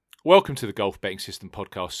Welcome to the Golf Betting System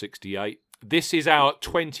Podcast 68. This is our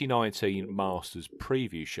 2019 Masters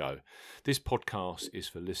preview show. This podcast is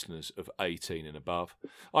for listeners of 18 and above.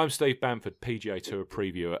 I'm Steve Bamford, PGA Tour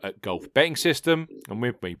previewer at Golf Betting System, and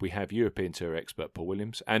with me we have European Tour expert Paul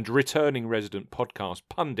Williams and returning resident podcast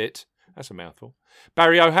pundit, that's a mouthful,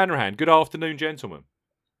 Barry O'Hanrahan. Good afternoon, gentlemen.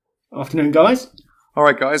 Afternoon, guys. All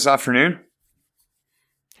right, guys, afternoon.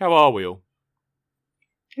 How are we all?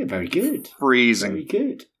 Yeah, very good. Freezing. Very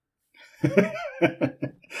good.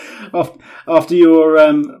 After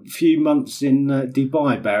your few months in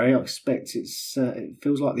Dubai, Barry, I expect it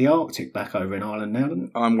feels like the Arctic back over in Ireland now, doesn't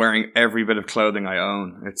it? I'm wearing every bit of clothing I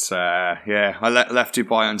own. It's I left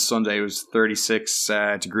Dubai on Sunday. It was 36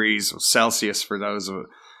 degrees Celsius for those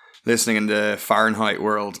listening in the Fahrenheit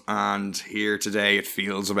world, and here today it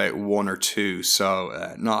feels about 1 or 2.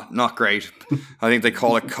 So not great. I think they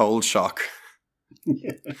call it cold shock.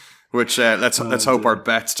 Yeah. Which let's hope our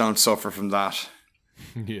bets don't suffer from that.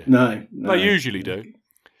 Yeah. No. They usually do.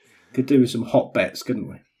 Could do with some hot bets, couldn't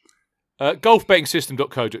we?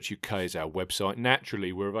 Golfbettingsystem.co.uk is our website.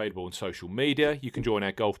 Naturally, we're available on social media. You can join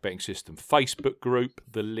our Golf Betting System Facebook group.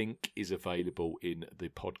 The link is available in the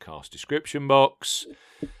podcast description box.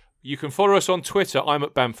 You can follow us on Twitter. I'm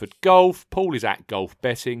at Bamford Golf. Paul is at Golf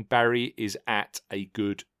Betting. Barry is at A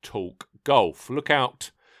Good Talk Golf. Look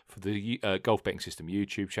out for the Golf Betting System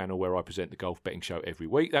YouTube channel where I present the Golf Betting Show every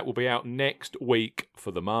week. That will be out next week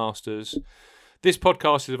for the Masters. This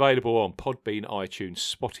podcast is available on Podbean,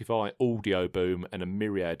 iTunes, Spotify, Audio Boom, and a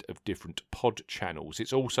myriad of different pod channels.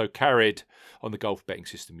 It's also carried on the Golf Betting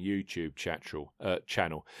System YouTube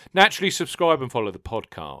channel. Naturally, subscribe and follow the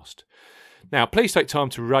podcast. Now, please take time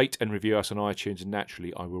to rate and review us on iTunes, and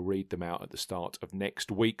naturally, I will read them out at the start of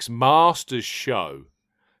next week's Masters show.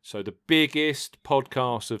 So the biggest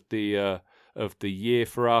podcast of the year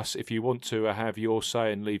for us. If you want to have your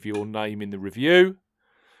say and leave your name in the review,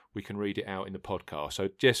 we can read it out in the podcast. So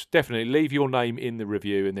just definitely leave your name in the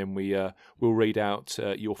review, and then we'll read out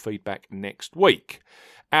your feedback next week.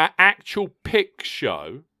 Our actual pick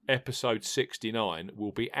show, episode 69,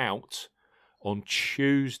 will be out on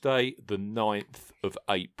Tuesday, the 9th of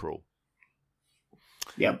April.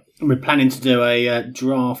 Yeah, and we're planning to do a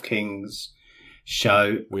DraftKings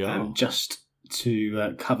show. We are. Just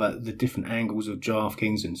to cover the different angles of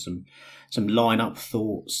DraftKings and some lineup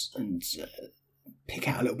thoughts and pick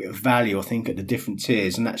out a little bit of value, I think, at the different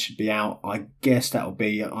tiers. And that should be out, I guess that'll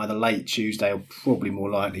be either late Tuesday or probably more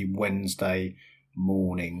likely Wednesday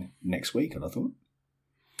morning next week, I thought.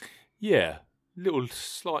 Yeah. Little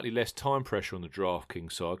slightly less time pressure on the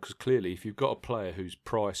DraftKings side, because clearly if you've got a player whose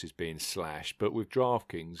price is being slashed, but with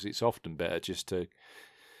DraftKings it's often better just to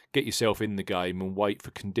get yourself in the game and wait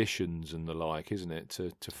for conditions and the like, isn't it,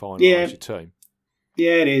 to finalise your team?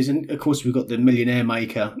 Yeah, it is. And of course we've got the Millionaire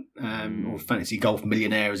Maker, or Fantasy Golf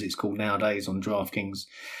Millionaire as it's called nowadays on DraftKings,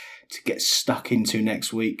 to get stuck into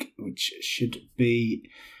next week, which should be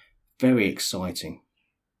very exciting.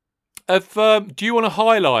 Do you want to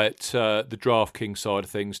highlight the DraftKings side of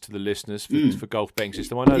things to the listeners for Golf Betting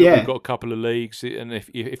System? I know that we've got a couple of leagues, and if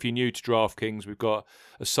you're new to DraftKings, we've got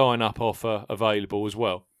a sign-up offer available as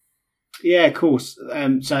well. Yeah, of course.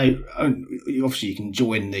 So obviously you can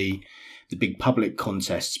join the big public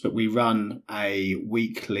contests, but we run a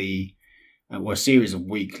weekly, a series of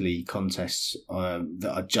weekly contests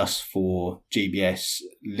that are just for GBS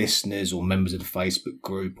listeners or members of the Facebook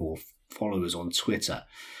group or followers on Twitter.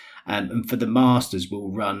 And for the Masters,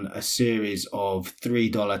 we'll run a series of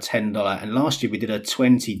 $3, $10, and last year we did a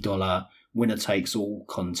 $20 winner-takes-all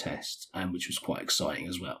contest, which was quite exciting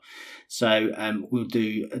as well. So we'll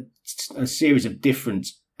do a series of different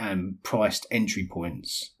priced entry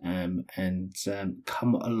points, and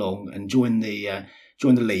come along and join the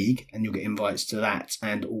league, and you'll get invites to that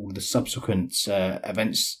and all the subsequent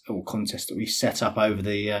events or contests that we set up over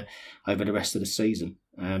the rest of the season.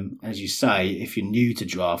 As you say, if you're new to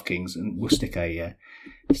DraftKings, and we'll stick a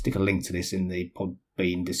link to this in the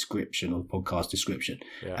Podbean description or podcast description,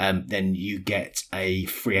 then you get a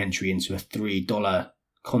free entry into a $3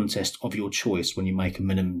 contest of your choice when you make a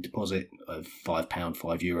minimum deposit of £5,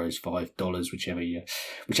 €5, $5,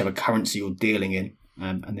 whichever currency you're dealing in.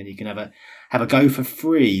 And then you can have a go for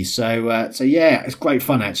free. So yeah, it's great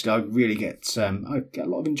fun actually. I really get a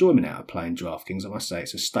lot of enjoyment out of playing DraftKings. I must say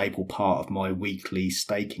it's a staple part of my weekly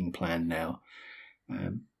staking plan now.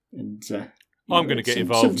 I'm going to get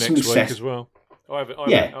involved next week as well. I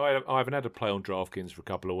haven't had a play on DraftKings for a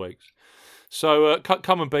couple of weeks. So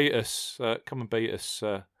come and beat us. Come and beat us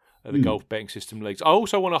at the Golf Betting System Leagues. I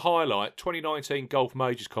also want to highlight 2019 Golf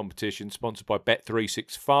Majors competition sponsored by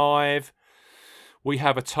Bet365. we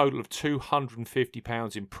have a total of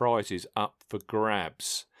 £250 in prizes up for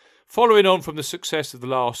grabs. Following on from the success of the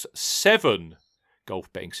last 7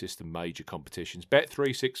 Golf Betting System major competitions,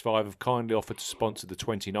 Bet365 have kindly offered to sponsor the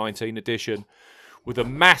 2019 edition with a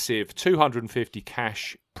massive 250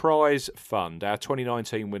 cash prize fund. Our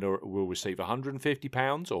 2019 winner will receive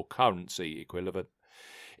 £150 or currency equivalent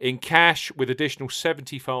in cash, with additional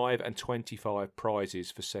 75 and 25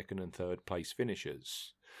 prizes for second and third place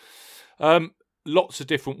finishers. Lots of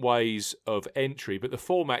different ways of entry, but the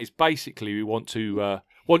format is basically we want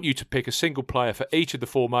you to pick a single player for each of the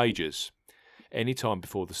 4 majors anytime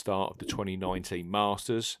before the start of the 2019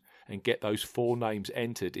 Masters and get those 4 names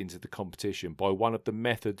entered into the competition by one of the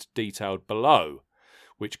methods detailed below,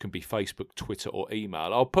 which can be Facebook, Twitter or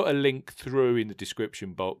email. I'll put a link through in the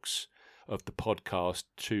description box of the podcast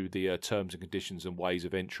to the terms and conditions and ways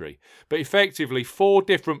of entry. But effectively 4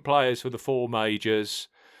 different players for the 4 majors,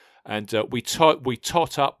 and we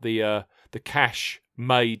tot up the cash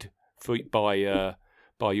made by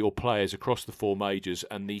your players across the 4 majors,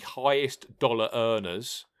 and the highest dollar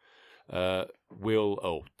earners the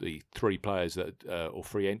 3 players that or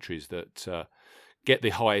 3 entries that get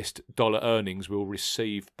the highest dollar earnings will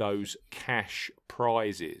receive those cash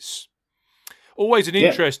prizes. Always an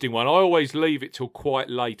interesting one. I always leave it till quite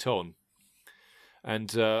late on,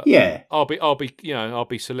 and I'll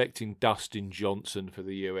be selecting Dustin Johnson for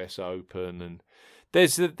the US Open, and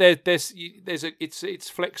it's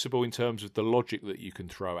flexible in terms of the logic that you can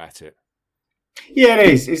throw at it. Yeah, it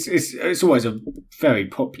is. It's always a very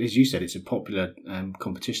popular, as you said, it's a popular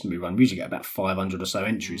competition we run. We usually get about 500 or so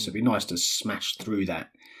entries, so it'd be nice to smash through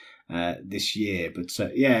that this year. But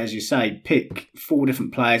as you say, pick 4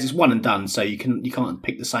 different players. It's one and done, so you can't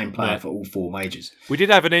pick the same player for all 4 majors. We did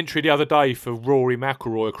have an entry the other day for Rory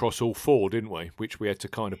McIlroy across all 4, didn't we? Which we had to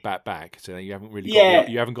kind of bat back. So you haven't really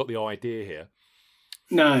got the idea here.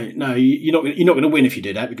 No, you're not going to win if you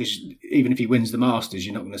do that, because even if he wins the Masters,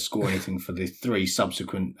 you're not going to score anything for the 3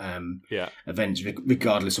 subsequent events,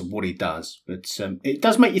 regardless of what he does. But it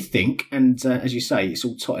does make you think, and as you say, it's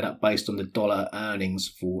all totted up based on the dollar earnings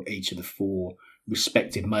for each of the 4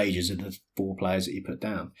 respective majors of the 4 players that you put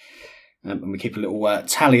down. And we keep a little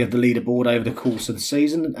tally of the leaderboard over the course of the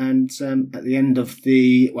season, and at the end of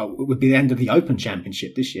it would be the end of the Open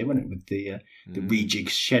Championship this year, wouldn't it, with the rejig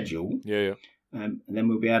schedule. Yeah. And then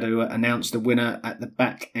we'll be able to announce the winner at the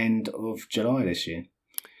back end of July this year.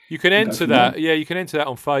 You can enter that. Yeah, you can enter that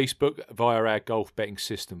on Facebook via our Golf Betting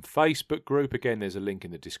System Facebook group. Again, there's a link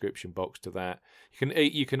in the description box to that.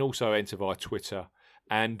 You can also enter via Twitter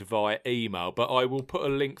and via email. But I will put a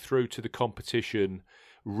link through to the competition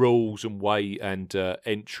rules and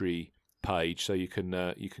entry page, so you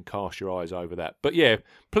can cast your eyes over that. But yeah,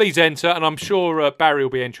 please enter, and I'm sure Barry will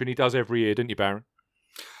be entering. He does every year, don't you, Baron?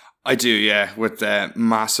 I do, yeah, with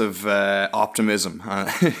massive optimism,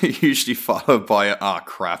 usually followed by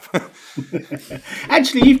crap.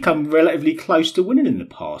 Actually, you've come relatively close to winning in the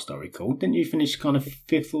past, I recall. Didn't you finish kind of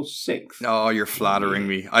 5th or 6th? Oh, you're flattering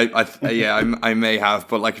me. I may have,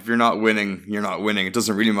 but like if you're not winning, you're not winning. It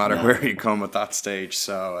doesn't really matter where you come at that stage.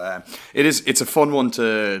 So it's a fun one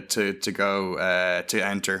to go to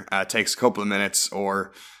enter. It takes a couple of minutes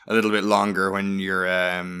or a little bit longer when you're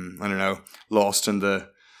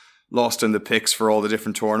lost in the picks for all the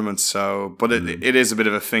different tournaments. So, but it is a bit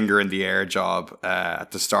of a finger in the air job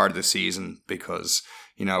at the start of the season, because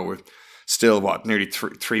we're still nearly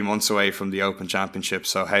 3 months away from the Open Championship.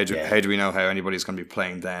 So how do we know how anybody's going to be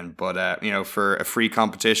playing then? But for a free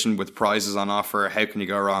competition with prizes on offer, how can you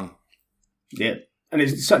go wrong? Yeah. And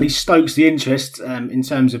it certainly stokes the interest in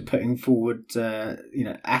terms of putting forward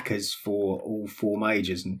ACCAs for all 4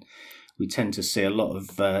 majors, and we tend to see a lot of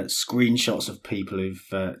screenshots of people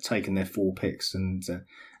who've taken their 4 picks and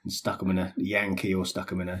stuck them in a Yankee or stuck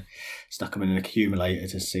them in an accumulator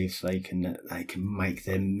to see if they can make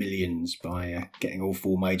their millions by getting all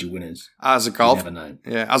 4 major winners. As a golf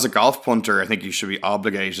punter, I think you should be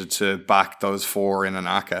obligated to back those 4 in an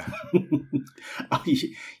ACCA.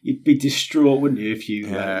 You'd be distraught, wouldn't you, if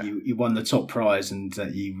you won the top prize and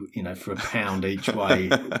you for £1 each way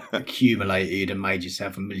accumulated and made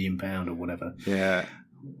yourself £1 million or whatever. Yeah.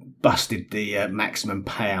 Busted the maximum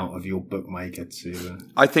payout of your bookmaker to.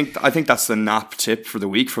 I think that's the nap tip for the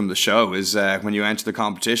week from the show is when you enter the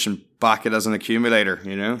competition, back it as an accumulator.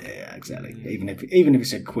 Yeah, exactly. Even if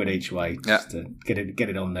it's £1 each way, just to get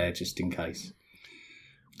it on there just in case.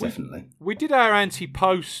 Definitely. We did our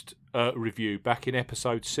anti-post review back in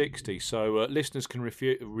episode 60, so listeners can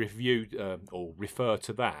review or refer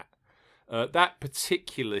to that. That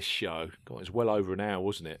particular show, God, it was well over an hour,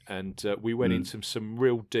 wasn't it? And we went into some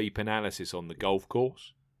real deep analysis on the golf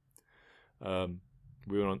course.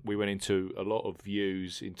 We went into a lot of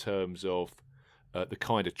views in terms of the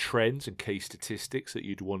kind of trends and key statistics that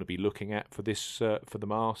you'd want to be looking at for this for the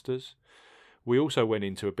Masters. We also went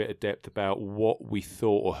into a bit of depth about what we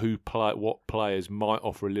thought or what players might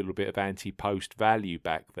offer a little bit of anti-post value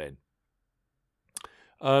back then.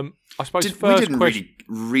 I suppose we didn't really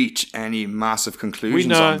reach any massive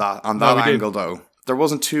conclusions on that angle, though. There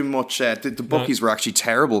wasn't too much. The bookies were actually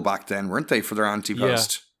terrible back then, weren't they, for their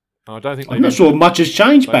anti-post? Yeah. I don't think. I'm not sure much has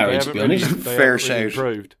changed, Barry. To be honest, fair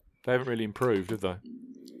shout. They haven't really improved, have they?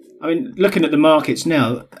 I mean, looking at the markets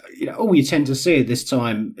now, all you tend to see at this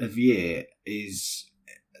time of year is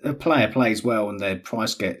a player plays well and their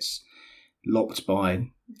price gets locked by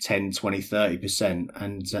 10, 20, 30%,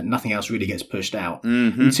 and nothing else really gets pushed out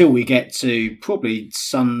until we get to probably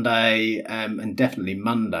Sunday and definitely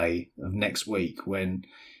Monday of next week, when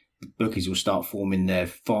the bookies will start forming their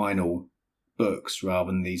final books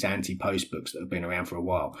rather than these anti-post books that have been around for a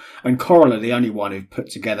while. And Coral are the only one who've put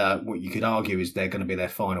together what you could argue is they're going to be their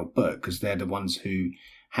final book, because they're the ones who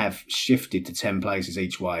have shifted to 10 places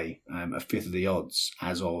each way, a fifth of the odds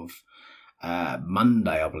as of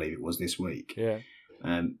Monday, I believe it was this week. Yeah.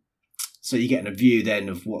 So you're getting a view then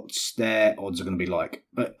of what their odds are going to be like.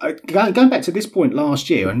 But going back to this point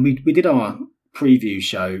last year, and we did our preview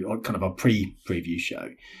show, or kind of our pre-preview show,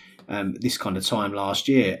 this kind of time last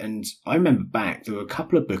year, and I remember back there were a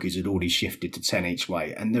couple of bookies who'd already shifted to 10 each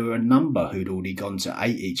way, and there were a number who'd already gone to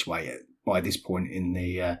 8 each way by this point in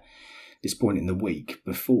the week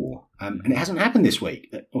before, and it hasn't happened this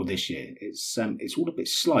week or this year. It's all a bit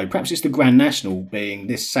slow. Perhaps it's the Grand National being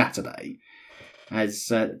this Saturday has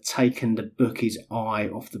taken the bookies' eye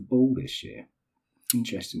off the ball this year.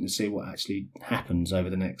 Interesting to see what actually happens over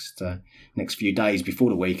the next few days before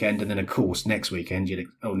the weekend, and then of course next week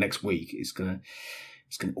it's gonna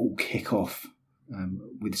all kick off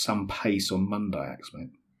with some pace on Monday. I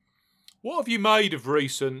expect. What have you made of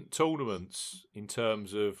recent tournaments in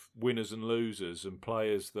terms of winners and losers and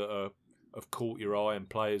players that have caught your eye and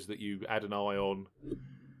players that you had an eye on?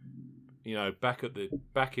 Back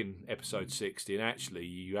in episode 60, and actually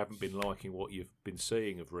you haven't been liking what you've been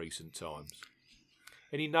seeing of recent times.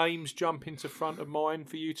 Any names jump into front of mind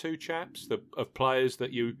for you two chaps of players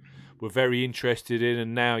that you were very interested in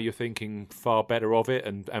and now you're thinking far better of it,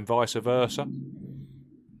 and vice versa?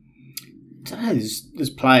 There's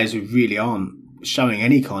players who really aren't showing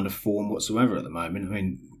any kind of form whatsoever at the moment. I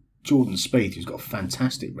mean, Jordan Spieth, who's got a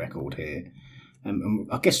fantastic record here. And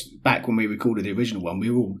I guess back when we recorded the original one, we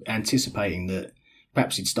were all anticipating that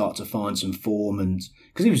perhaps he'd start to find some form, and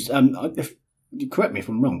because he was, correct me if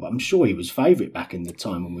I'm wrong, but I'm sure he was favourite back in the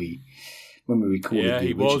time when we recorded. Yeah,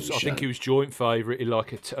 he was. Show. I think he was joint favourite,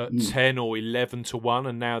 like at 10 or 11 to 1,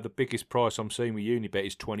 and now the biggest price I'm seeing with Unibet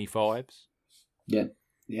is 25s. Yeah.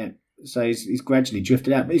 So he's gradually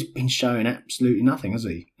drifted out, but he's been showing absolutely nothing, has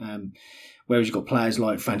he? Whereas you've got players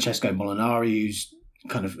like Francesco Molinari, who's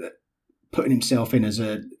kind of putting himself in as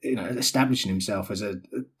establishing himself as a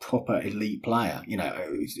proper elite player.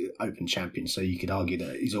 He's an Open champion, so you could argue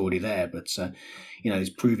that he's already there. But he's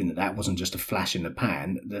proven that wasn't just a flash in the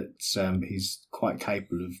pan. That he's quite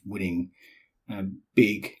capable of winning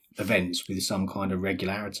big events with some kind of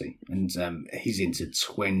regularity, and he's into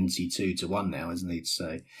 22 to 1 now, isn't he?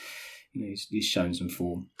 So he's shown some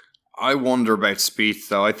form. I wonder about Spieth,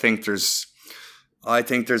 though. I think there's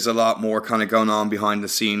a lot more kind of going on behind the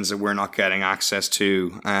scenes that we're not getting access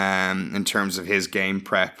to in terms of his game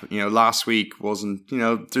prep. Last week wasn't.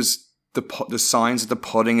 There's the signs that the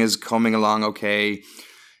putting is coming along okay.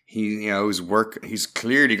 He's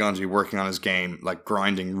clearly going to be working on his game, like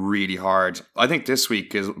grinding really hard. I think this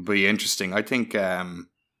week will be interesting. I think I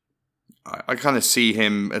kind of see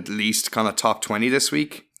him at least kind of top 20 this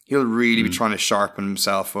week. He'll really be trying to sharpen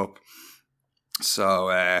himself up. So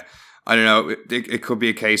I don't know. It could be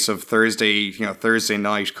a case of Thursday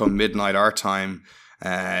night, come midnight our time.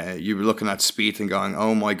 You were looking at Spieth and going,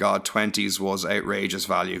 "Oh my God, 20s was outrageous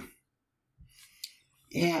value."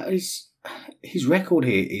 Yeah, his record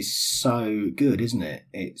here is so good, isn't it?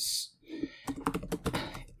 I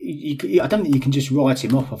don't think you can just write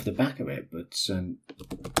him off the back of it, but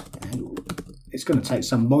it's going to take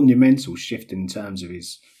some monumental shift in terms of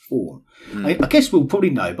his form. I guess we'll probably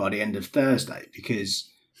know by the end of Thursday, because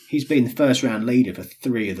he's been the first round leader for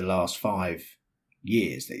 3 of the last 5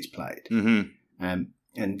 years that he's played. And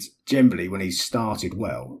generally, when he's started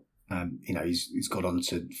well, he's got on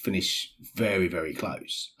to finish very, very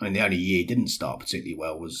close. I mean, the only year he didn't start particularly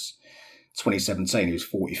well was 2017. He was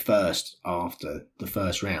 41st after the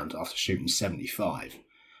first round, after shooting 75.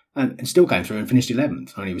 And still came through and finished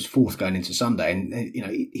 11th. And he was 4th going into Sunday. And,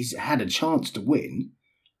 he's had a chance to win,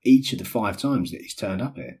 each of the 5 times that he's turned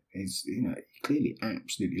up here. He's, he clearly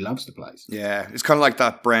absolutely loves the place. Yeah, it's kind of like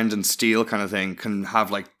that Brendan Steele kind of thing. Can have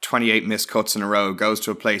like 28 missed cuts in a row, goes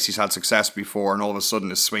to a place he's had success before, and all of a sudden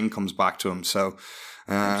his swing comes back to him. So,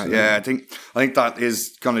 yeah, I think that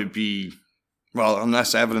is going to be, well,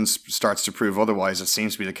 unless evidence starts to prove otherwise, it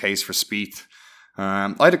seems to be the case for Spieth.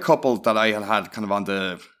 I had a couple that I had kind of on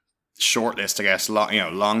the shortlist, I guess,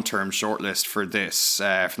 long-term shortlist for this,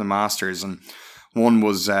 for the Masters, and one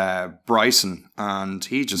was Bryson, and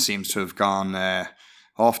he just seems to have gone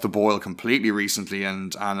off the boil completely recently,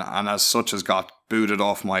 and as such has got booted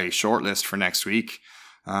off my shortlist for next week.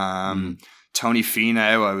 Tony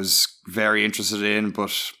Finau I was very interested in,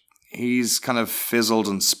 but he's kind of fizzled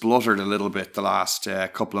and spluttered a little bit the last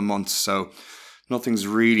couple of months, so nothing's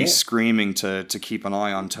really screaming to keep an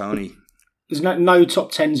eye on Tony. There's no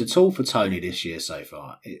top 10s at all for Tony this year so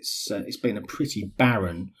far. It's been a pretty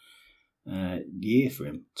barren year for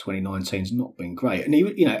him. 2019's not been great, and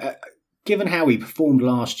he, given how he performed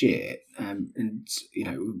last year, and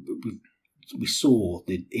we saw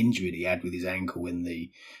the injury that he had with his ankle in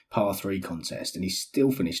the par 3 contest, and he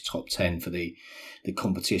still finished top 10 for the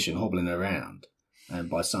competition, hobbling around. And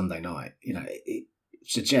by Sunday night, it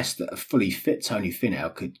suggests that a fully fit Tony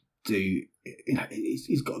Finau could do.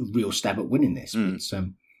 He's got a real stab at winning this, but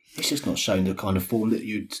it's just not shown the kind of form that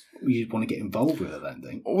you'd want to get involved with, I don't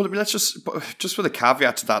think. Well, let's just with a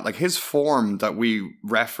caveat to that, like his form that we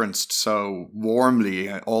referenced so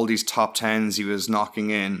warmly, all these top 10s he was knocking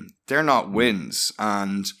in, they're not wins.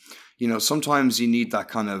 And, sometimes you need that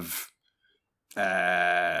kind of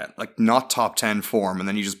like not top 10 form, and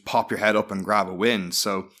then you just pop your head up and grab a win.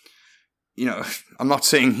 So, I'm not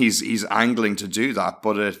saying he's angling to do that,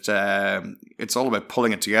 but it's all about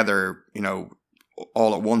pulling it together,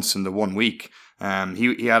 all at once in the 1 week.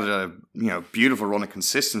 He had a beautiful run of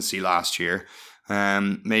consistency last year.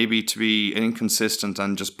 Maybe to be inconsistent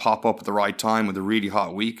and just pop up at the right time with a really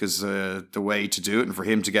hot week is the way to do it, and for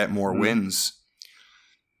him to get more wins.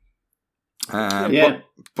 But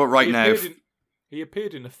right now, he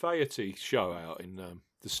appeared in a Fayette show out in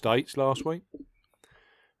the States last week.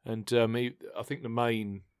 And I think the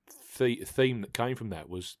main theme that came from that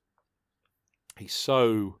was he's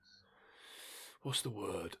so, what's the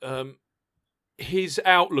word? His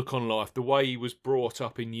outlook on life, the way he was brought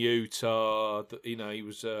up in Utah. He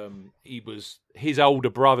was his older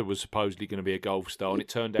brother was supposedly going to be a golf star, and it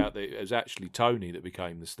turned out that it was actually Tony that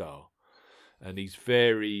became the star. And he's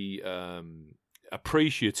very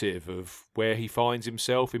appreciative of where he finds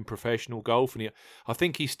himself in professional golf, and I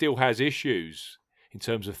think he still has issues in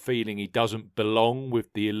terms of feeling he doesn't belong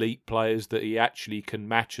with the elite players that he actually can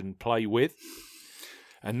match and play with.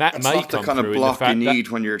 And that it's may not come the kind of through block in the fact you need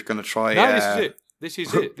when you're going to try. No, this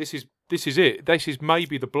is it. This is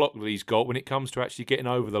maybe the block that he's got when it comes to actually getting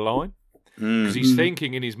over the line. Because he's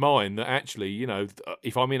thinking in his mind that actually,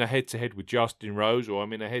 if I'm in a head-to-head with Justin Rose or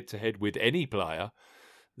I'm in a head-to-head with any player,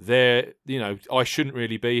 I shouldn't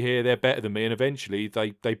really be here. They're better than me, and eventually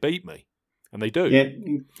they beat me. And they do. Yeah,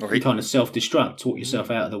 you kind of self-destruct, talk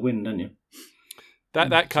yourself out of the wind, don't you?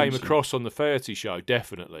 That came across on the Fayette show,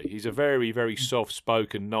 definitely. He's a very, very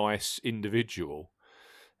soft-spoken, nice individual.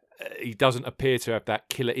 He doesn't appear to have that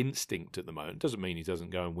killer instinct at the moment. Doesn't mean he doesn't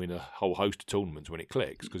go and win a whole host of tournaments when it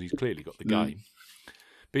clicks, because he's clearly got the game.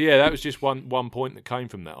 But yeah, that was just one point that came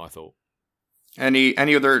from that, I thought. Any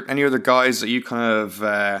other guys that you kind of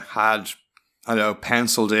had, I don't know,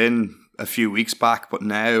 penciled in a few weeks back, but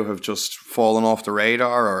now have just fallen off the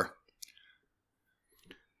radar? Or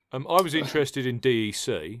I was interested in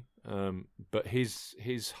DEC, but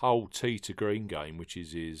his whole tee to green game, which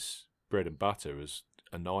is his bread and butter, has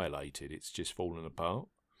annihilated. It's just fallen apart.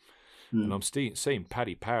 And I'm seeing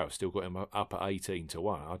Paddy Power still got him up at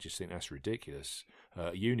 18-1. I just think that's ridiculous.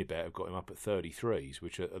 Unibet have got him up at 33s,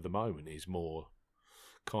 which at the moment is more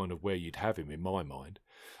kind of where you'd have him in my mind.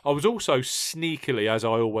 I was also sneakily, as I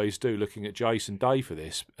always do, looking at Jason Day for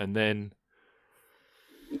this, and then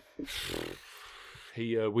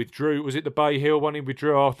he withdrew. Was it the Bay Hill one? He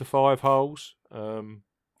withdrew after 5 holes. Then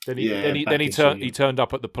he turned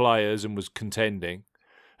up at the Players and was contending,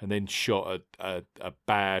 and then shot a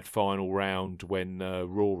bad final round when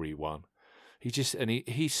Rory won.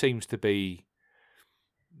 He seems to be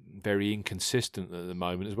very inconsistent at the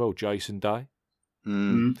moment as well, Jason Day.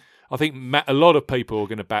 I think a lot of people are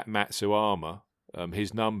going to back Matsuyama.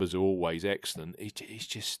 His numbers are always excellent.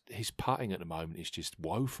 His putting at the moment is just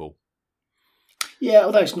woeful. Yeah,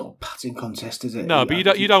 although it's not a putting contest, is it? No, but you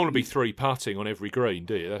don't want to be 3 putting on every green,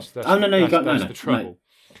 do you? That's the trouble.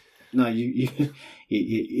 No,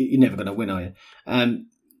 you're never going to win, are you?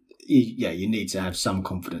 you need to have some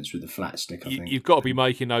confidence with the flat stick. I think you've got to be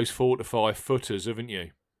making those 4 to 5 footers, haven't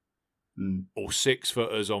you? Or 6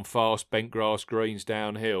 footers on fast bent grass greens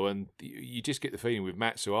downhill, and you just get the feeling with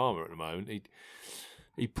Matsuyama at the moment,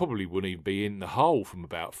 he probably wouldn't even be in the hole from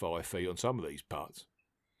about 5 feet on some of these putts.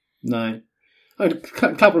 No, a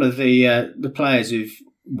couple of the players who've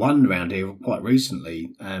won around here quite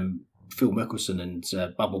recently, Phil Mickelson and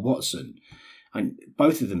Bubba Watson. And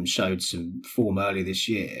both of them showed some form early this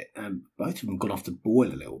year, and both of them gone off the boil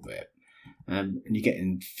a little bit. And you're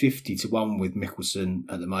getting 50 to 1 with Mickelson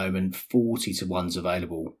at the moment, 40 to 1's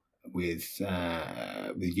available with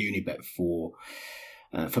Unibet for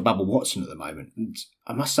Bubba Watson at the moment. And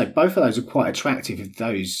I must say, both of those are quite attractive if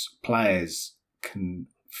those players can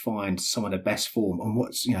find some of their best form on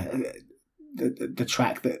what's the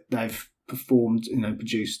track that they've performed,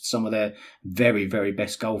 produced some of their very, very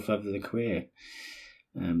best golf over their career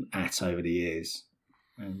over the years.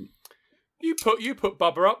 You put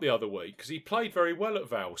Bubba up the other week because he played very well at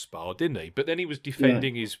Valspar, didn't he? But then he was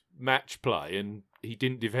defending his match play and he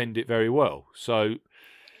didn't defend it very well. So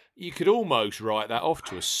you could almost write that off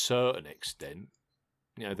to a certain extent.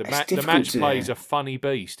 The match play is a funny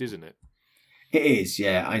beast, isn't it? It is,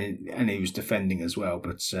 yeah, and he was defending as well.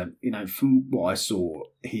 But from what I saw,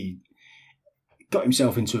 he got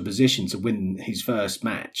himself into a position to win his first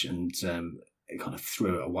match, and he kind of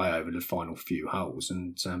threw it away over the final few holes.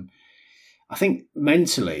 And I think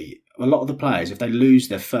mentally, a lot of the players, if they lose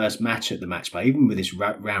their first match at the match play, even with this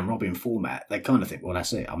round robin format, they kind of think, well,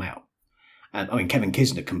 that's it, I'm out. Kevin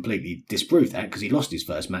Kisner completely disproved that because he lost his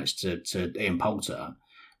first match to Ian Poulter,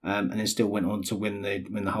 and then still went on to win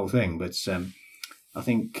the whole thing. But I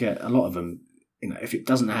think a lot of them, if it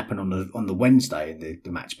doesn't happen on the Wednesday in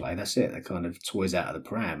the match play, that's it. They're kind of toys out of the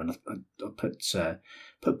pram, and I put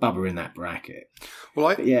Bubba in that bracket.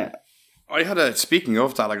 Well, I had speaking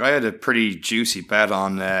of that, I had a pretty juicy bet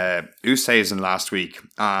on Oosthuizen last week,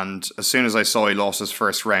 and as soon as I saw he lost his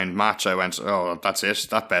first round match, I went, oh, that's it,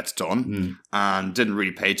 that bet's done, and didn't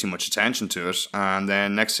really pay too much attention to it. And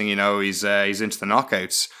then next thing you know, he's into the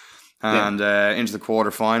knockouts and into the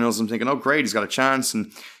quarterfinals. I'm thinking, oh great, he's got a chance.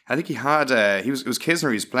 And I think he had it was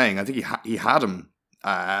Kisner he was playing. I think he had him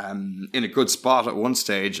in a good spot at one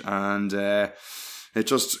stage, and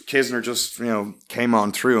Kisner just came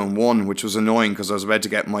on through and won, which was annoying because I was about to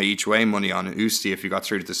get my each way money on Usti if he got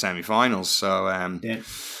through to the semi-finals. So,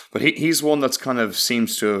 but he's one that's kind of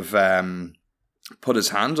seems to have put his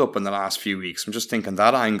hand up in the last few weeks. I'm just thinking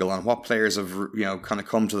that angle on what players have kind of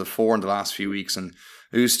come to the fore in the last few weeks, and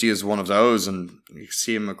Usti is one of those, and you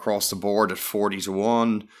see him across the board at 40 to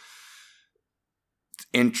 1.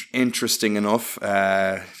 Interesting enough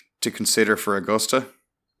to consider for Augusta.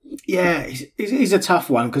 Yeah, he's a tough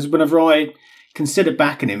one because whenever I consider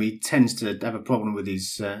backing him, he tends to have a problem with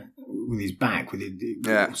his back,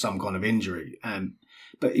 with some kind of injury.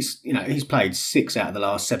 But he's played 6 out of the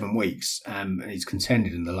last 7 weeks, and he's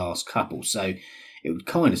contended in the last couple. So it would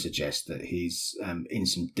kind of suggest that he's in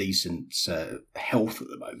some decent health at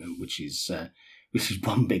the moment, which is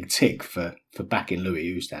one big tick for backing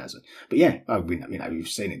Louis Oosthuizen. But yeah, we've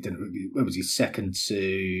seen it, didn't we? Where was he second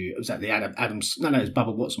to? Was that the Adams? No, it was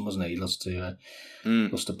Bubba Watson, wasn't he? He lost to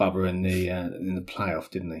Bubba in the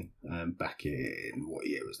playoff, didn't he? Back in what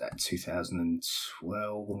year was that?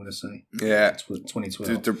 2012, I'm going to say. Yeah,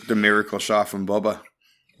 2012. The miracle shot from Bubba.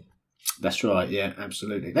 That's right. Yeah,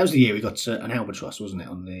 absolutely. That was the year we got an albatross, wasn't it?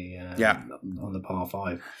 On the par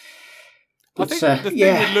 5. I think the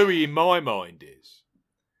thing with Louis in my mind is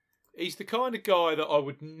he's the kind of guy that I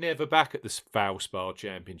would never back at the Valspar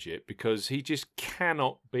Championship because he just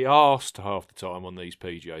cannot be asked half the time on these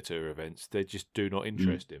PGA Tour events. They just do not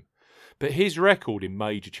interest him. But his record in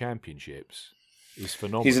major championships is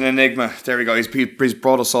phenomenal. He's an enigma. There we go. He's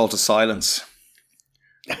brought us all to silence.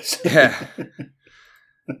 Yeah.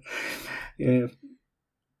 Yeah.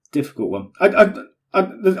 Difficult one.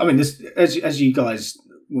 I mean, this, as you guys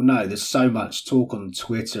will know, there's so much talk on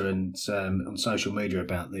Twitter and on social media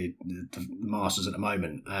about the Masters at the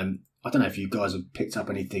moment. I don't know if you guys have picked up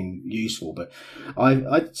anything useful, but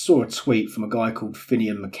I saw a tweet from a guy called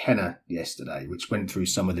Finian McKenna yesterday, which went through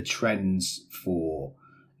some of the trends for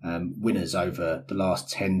winners over the last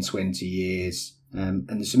 10, 20 years. And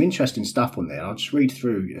there's some interesting stuff on there. I'll just read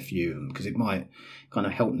through a few of them because it might kind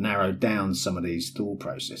of help narrow down some of these thought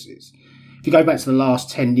processes. If you go back to the last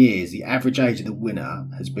 10 years, the average age of the winner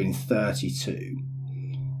has been 32.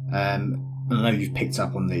 I know you've picked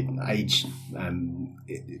up on the age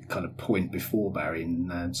kind of point before, Barry,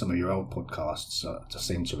 in some of your old podcasts, I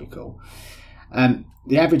seem to recall.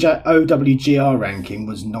 The average OWGR ranking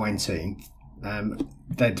was 19th,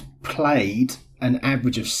 They'd played an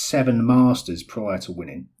average of 7 Masters prior to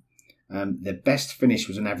winning. Their best finish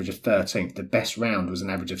was an average of 13th. The best round was an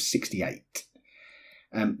average of 68.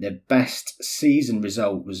 Their best season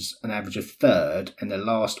result was an average of 3rd, and their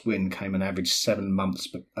last win came an average 7 months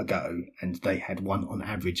ago, and they had won on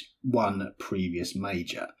average 1 previous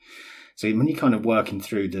major. So when you're kind of working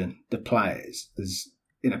through the players, there's,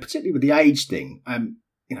 particularly with the age thing,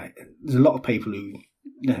 there's a lot of people who,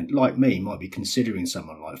 like me, might be considering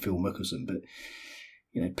someone like Phil Mickelson, but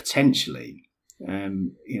potentially,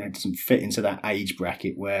 it doesn't fit into that age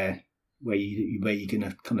bracket where you're going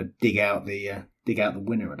to kind of dig out the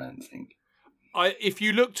winner. I don't think. If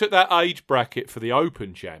you looked at that age bracket for the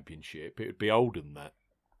Open Championship, it would be older than that.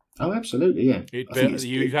 Oh, absolutely, yeah.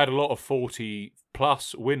 You've had a lot of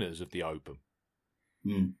 40-plus winners of the Open.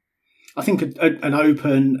 I think an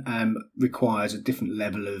Open requires a different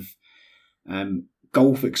level of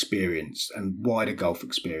golf experience and wider golf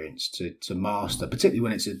experience to master, particularly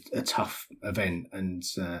when it's a tough event and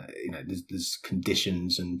there's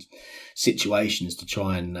conditions and situations to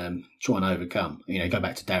try and overcome. Go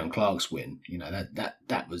back to Darren Clarke's win.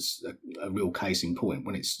 That was a real case in point.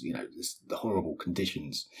 When it's the horrible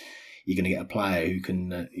conditions, you're going to get a player who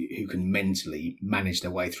can mentally manage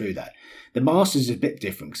their way through that. The Masters is a bit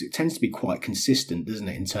different because it tends to be quite consistent, doesn't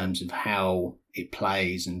it, in terms of how it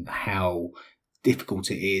plays and how difficult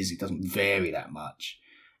it is. It doesn't vary that much.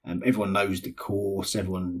 Everyone knows the course.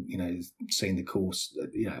 Everyone has seen the course.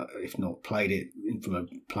 If not played it from a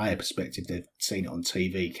player perspective, they've seen it on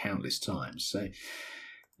TV countless times. So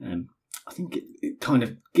I think it kind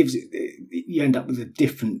of gives it. You end up with a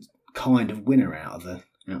different kind of winner out of the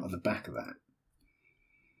back of that.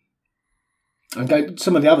 And go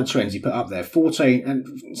some of the other trends you put up there. 14 of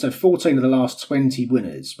the last 20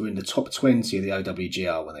 winners were in the top 20 of the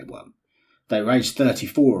OWGR when they won. They raised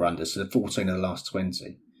 34 under, so 14 of the last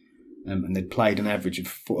 20. And they'd played an average of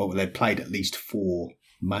 4, or they'd played at least 4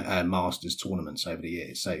 Masters tournaments over the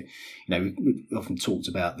years. So, we've often talked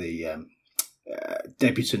about the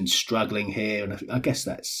debutants struggling here, and I guess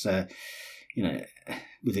that's, with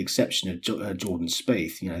the exception of Jordan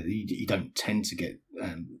Spieth, you don't tend to get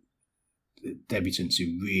debutants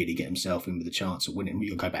who really get himself in with a chance of winning.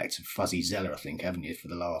 You'll go back to Fuzzy Zeller, I think, haven't you, for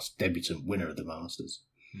the last debutant winner of the Masters.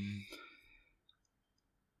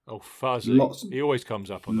 Oh, Fuzzy. He always comes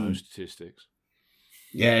up on those statistics.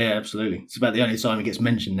 Yeah, absolutely. It's about the only time he gets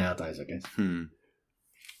mentioned nowadays, I guess.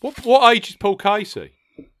 What age is Paul Casey?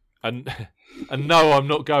 And no, I'm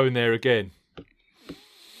not going there again.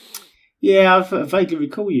 Yeah, I vaguely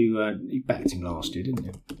recall you backed him last year, didn't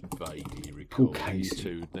you? Vaguely recall. Paul Casey. You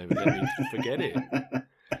two never let me forget it.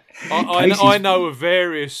 I know of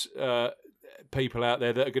various people out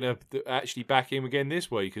there that are going to actually back him again this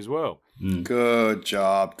week as well. Good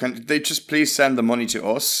job. Can they just please send the money to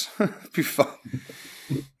us? Be fun.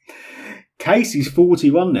 Casey's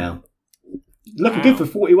 41 now. Looking good for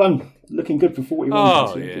 41. Looking good for 41.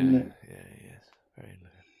 Oh, yeah. Yes. Very good.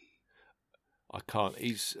 I can't.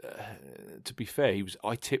 He's, to be fair,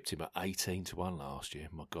 I tipped him at 18-1 last year.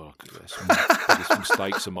 My God, that's one of the biggest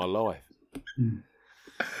mistakes of my life.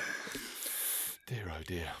 Dear, oh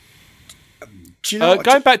dear. Do you know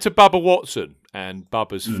going back to Bubba Watson and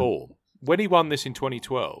Bubba's form, when he won this in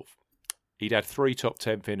 2012, he'd had 3 top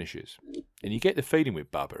 10 finishes, and you get the feeling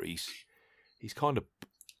with Bubba, he's kind of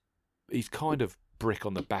brick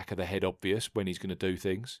on the back of the head obvious when he's going to do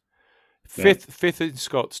things. Fifth in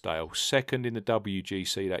Scottsdale, 2nd in the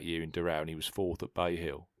WGC that year in Doral, and he was 4th at Bay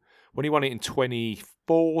Hill. When he won it in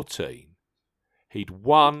 2014, he'd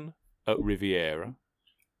won at Riviera.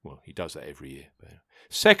 Well, he does that every year. But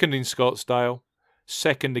 2nd in Scottsdale,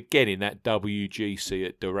 2nd again in that WGC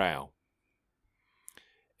at Doral.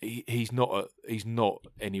 He's not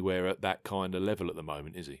anywhere at that kind of level at the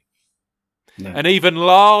moment, is he? No. And even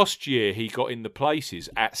last year, he got in the places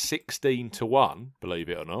at 16-1, believe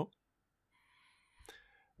it or not.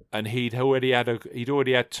 And he'd already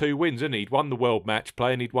had 2 wins, hadn't he? He'd won the World Match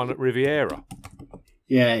Play and he'd won at Riviera.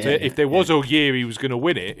 Yeah. So if there was a year he was going to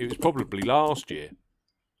win it, it was probably last year.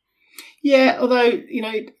 Yeah, although,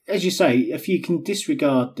 as you say, if you can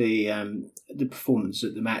disregard the performance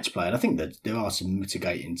at the match play, and I think that there are some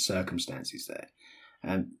mitigating circumstances there,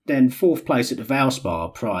 then 4th place at the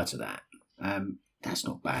Valspar prior to that, that's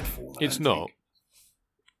not bad form. It's not.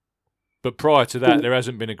 But prior to that, there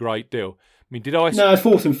hasn't been a great deal. I mean, No,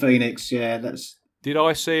 4th in Phoenix, yeah, that's... Did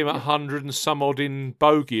I see him at 100 and some odd in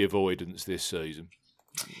bogey avoidance this season?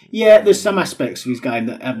 Yeah, there's some aspects of his game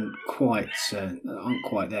that aren't quite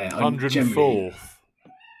there. 104th.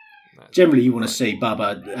 Generally, you want to see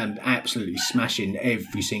Bubba absolutely smashing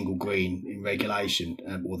every single green in regulation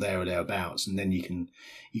or there or thereabouts, and then you can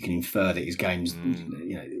infer that his game's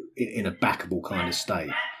in a backable kind of state.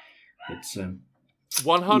 It's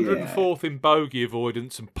 104th in bogey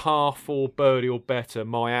avoidance and par 4 birdie or better.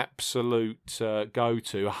 My absolute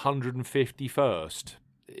go-to. 151st.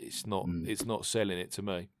 It's not selling it to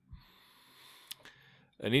me.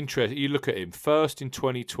 An interest. You look at him. First in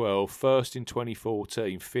 2012, first in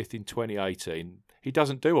 2014, fifth in 2018. He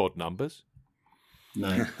doesn't do odd numbers.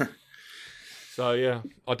 No. So yeah,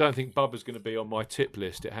 I don't think Bubba's going to be on my tip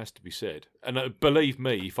list. It has to be said. And believe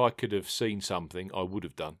me, if I could have seen something, I would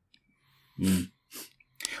have done.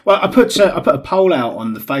 Well, I put a poll out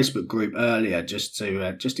on the Facebook group earlier just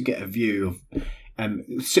to get a view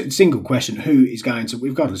of single question: who is going to,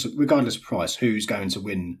 regardless of price, who's going to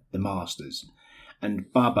win the Masters? And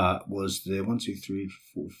Bubba was the 1, 2, 3,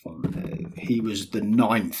 4, 5. He was the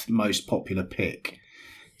 9th most popular pick,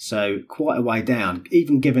 so quite a way down.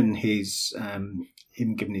 Even given his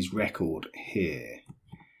record here,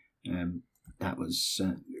 that was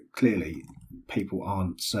clearly people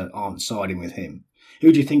aren't siding with him.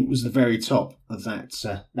 Who do you think was the very top of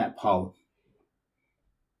that poll?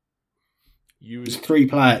 There's three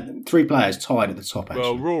players tied at the top. Actually,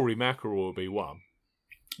 well, Rory McIlroy will be one.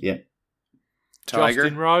 Yeah. Tiger?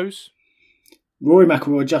 Justin Rose? Rory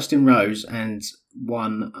McIlroy, Justin Rose, and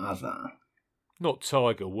one other. Not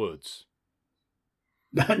Tiger Woods.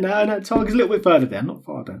 No, Tiger's a little bit further down, not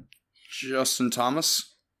far down. Justin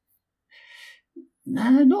Thomas?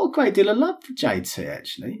 No, not a great deal of love for JT,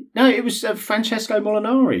 actually. No, it was Francesco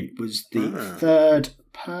Molinari was the third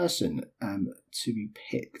person to be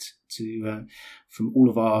picked from all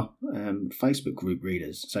of our Facebook group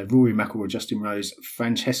readers. So Rory McIlroy, Justin Rose,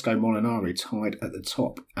 Francesco Molinari tied at the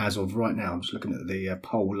top as of right now. I'm just looking at the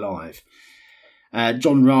poll live.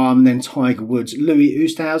 John Rahm, then Tiger Woods. Louis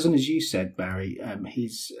Oosthuizen, as you said, Barry,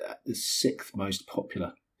 he's the 6th most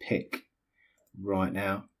popular pick right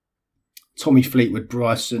now. Tommy Fleetwood,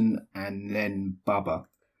 Bryson, and then Bubba.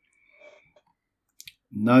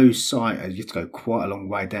 No sight. You have to go quite a long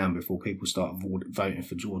way down before people start voting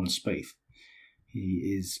for Jordan Spieth.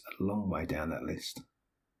 He is a long way down that list.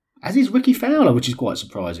 As is Ricky Fowler, which is quite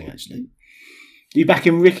surprising, actually. Are you back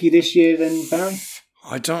in Ricky this year then, Barry?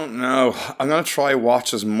 I don't know. I'm going to try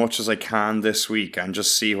watch as much as I can this week and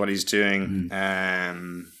just see what he's doing. I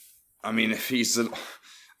mean, if he's...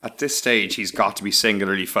 At this stage, he's got to be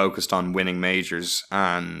singularly focused on winning majors,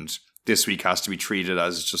 and this week has to be treated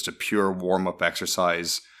as just a pure warm-up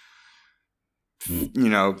exercise. You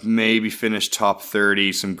know, maybe finish top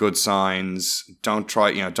 30, some good signs. Don't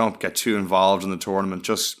get too involved in the tournament.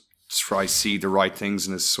 Just try see the right things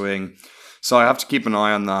in his swing. So I have to keep an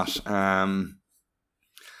eye on that.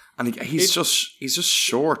 And he's just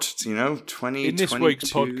short, 20. In this 22s.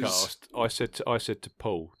 week's podcast, I said to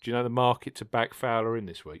Paul, "Do you know the market to back Fowler in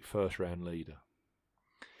this week, first round leader?"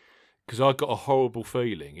 Because I got a horrible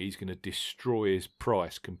feeling he's going to destroy his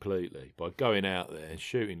price completely by going out there and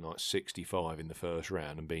shooting like 65 in the first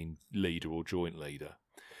round and being leader or joint leader,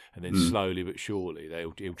 and then slowly but surely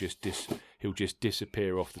he'll just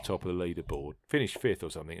disappear off the top of the leaderboard, finish 5th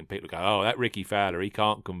or something, and people go, "Oh, that Ricky Fowler, he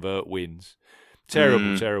can't convert wins."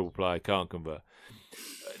 Terrible player, can't convert.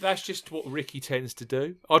 That's just what Ricky tends to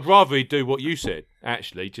do. I'd rather he'd do what you said,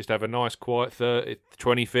 actually, just have a nice quiet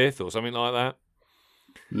 25th or something like that.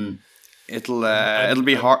 It'll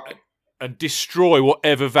be hard. And destroy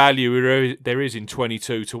whatever value there is in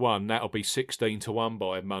 22 to 1. That'll be 16 to 1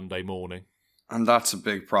 by Monday morning. And that's a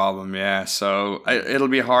big problem, yeah. So it'll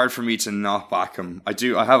be hard for me to not back him. I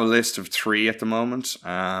have a list of 3 at the moment.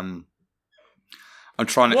 I'm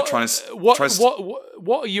trying to. What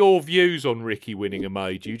are your views on Ricky winning a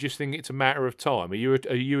major? You just think it's a matter of time? Are you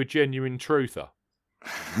a genuine truther?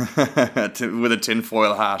 With a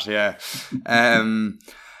tinfoil hat, yeah. I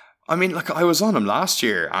mean, look, I was on him last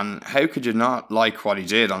year, and how could you not like what he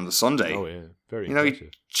did on the Sunday? Oh yeah, very impressive.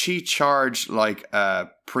 He charged like a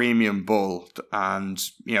premium bull, and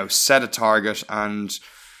set a target, and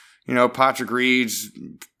Patrick Reed,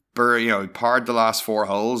 parred the last 4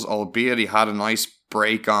 holes, albeit he had a nice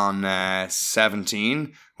break on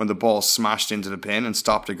 17 when the ball smashed into the pin and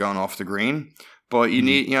stopped it going off the green. But you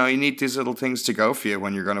need these little things to go for you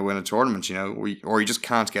when you're going to win a tournament, or you just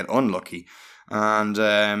can't get unlucky. And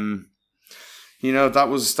that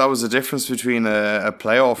was the difference between a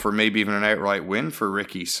playoff or maybe even an outright win for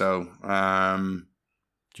Ricky. So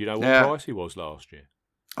do you know what price he was last year?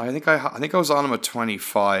 I think I was on him at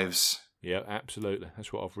 25s. Yeah, absolutely.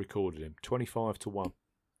 That's what I've recorded him. 25 to 1.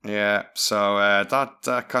 Yeah, so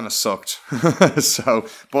that kind of sucked. So,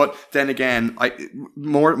 but then again, I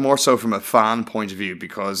more so from a fan point of view,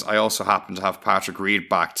 because I also happened to have Patrick Reed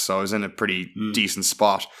backed, so I was in a pretty decent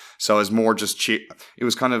spot. So I was more just it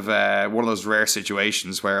was kind of one of those rare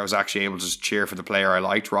situations where I was actually able to just cheer for the player I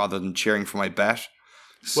liked rather than cheering for my bet.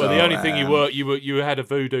 Well, the only thing you had a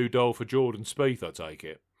voodoo doll for Jordan Spieth, I take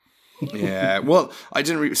it. Yeah, well, I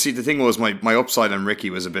didn't see. The thing was, my upside on Ricky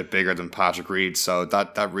was a bit bigger than Patrick Reed, so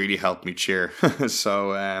that really helped me cheer.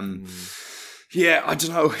 So, yeah, I don't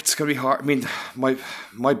know. It's gonna be hard. I mean,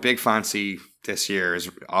 my big fancy this year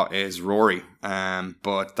is Rory,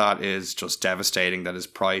 but that is just devastating. That his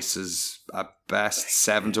price is at best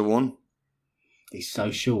 7-1. He's so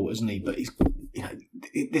short, isn't he? But he's,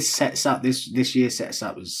 this year sets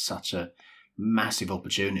up as such a massive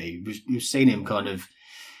opportunity. We've seen him kind of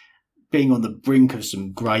being on the brink of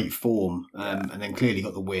some great form, and then clearly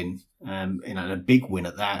got the win, and a big win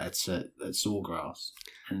at that at Sawgrass,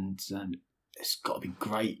 and it's got to be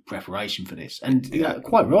great preparation for this. And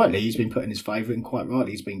quite rightly, he's been put in his favourite, and quite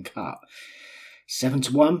rightly, he's been cut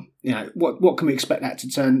 7-1. What can we expect that to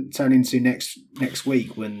turn into next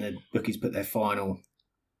week when the bookies put their final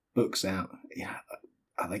books out?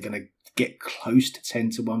 Are they going to get close to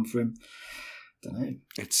 10-1 for him? Don't know.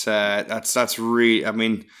 It's that's really. I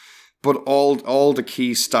mean. But all the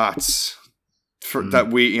key stats that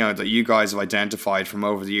that you guys have identified from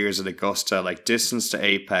over the years at Augusta, like distance to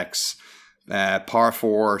apex, par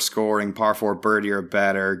 4 scoring, par 4 birdie or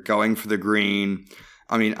better, going for the green.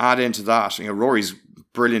 I mean, add into that, Rory's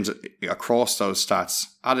brilliant across those stats.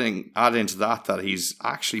 Add into that he's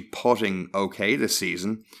actually putting okay this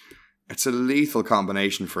season. It's a lethal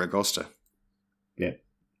combination for Augusta. Yeah.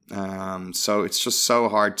 So it's just so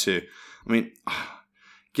hard to. I mean.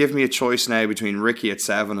 Give me a choice now between Ricky at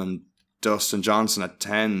 7 and Dustin Johnson at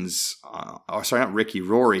 10s. Not Ricky,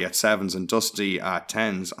 Rory at 7s and Dusty at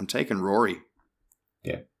 10s. I'm taking Rory.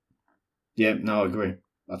 Yeah. Yeah, no, I agree.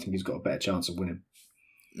 I think he's got a better chance of winning.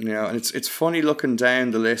 And it's funny looking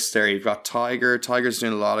down the list there. You've got Tiger. Tiger's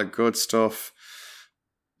doing a lot of good stuff.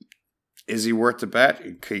 Is he worth the bet?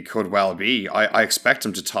 He could well be. I expect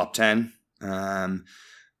him to top 10.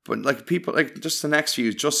 But people just the next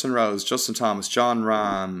few, Justin Rose, Justin Thomas, John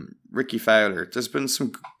Rahm, Ricky Fowler, there's been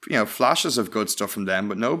some flashes of good stuff from them,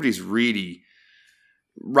 but nobody's really.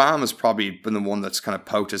 Rahm has probably been the one that's kind of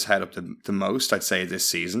poked his head up the most, I'd say, this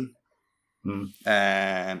season. On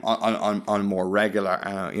a more regular,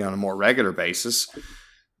 on a more regular basis.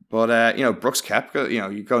 But Brooks Koepka,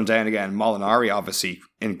 you're going down again. Molinari obviously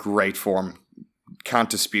in great form, can't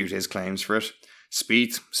dispute his claims for it.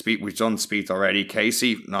 Spieth, we've done Spieth already.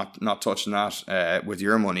 Casey, not touching that with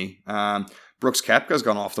your money. Brooks Koepka's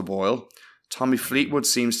gone off the boil. Tommy Fleetwood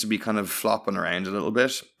seems to be kind of flopping around a little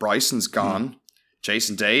bit. Bryson's gone.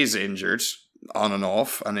 Jason Day's injured, on and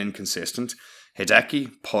off, and inconsistent.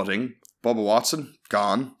 Hideki, putting. Bubba Watson,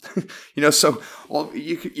 gone. So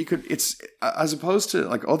you could. It's as opposed to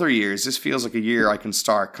like other years. This feels like a year I can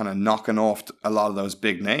start kind of knocking off a lot of those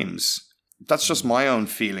big names. That's just my own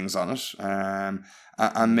feelings on it,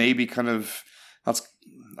 and maybe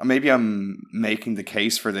maybe I'm making the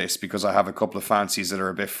case for this because I have a couple of fancies that are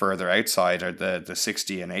a bit further outside or the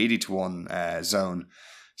 60 and 80-1 zone.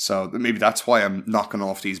 So maybe that's why I'm knocking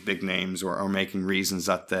off these big names or making reasons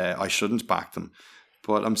that I shouldn't back them.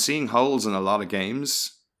 But I'm seeing holes in a lot of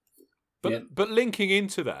games. But linking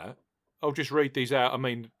into that, I'll just read these out. I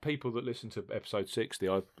mean, people that listen to episode 60,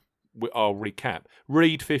 I'll recap.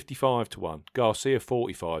 Reed 55-1, Garcia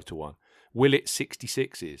 45-1, Willett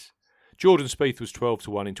 66s. Jordan Spieth was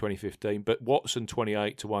 12-1 in 2015, but Watson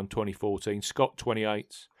 28-1 2014, Scott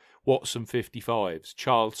 28s, Watson 55s,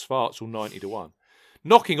 Charles Schwartzel 90-1.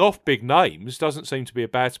 Knocking off big names doesn't seem to be a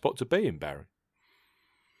bad spot to be in, Barry.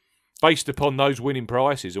 Based upon those winning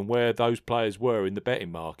prices and where those players were in the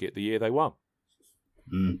betting market the year they won.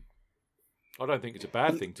 I don't think it's a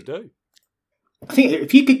bad thing to do. I think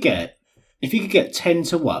if you could get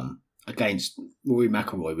 10-1 against Rory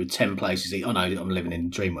McIlroy with 10 places each. I know I'm living in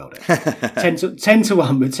dream world.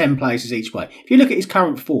 10-1 with 10 places each way. If you look at his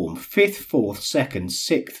current form, 5th, 4th, 2nd,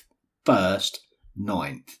 6th, 1st,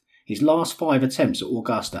 9th. His last 5 attempts at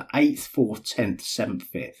Augusta, 8th, 4th, 10th, 7th,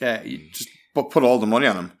 5th. Yeah, you just put all the money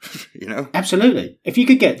on him, Absolutely. If you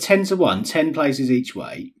could get 10-1, 10 places each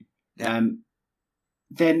way, then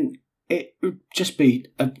it would just be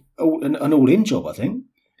an all-in job, I think.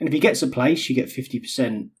 And if he gets a place, you get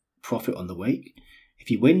 50% profit on the week. If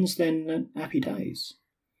he wins, then happy days.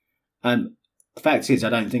 The fact is, I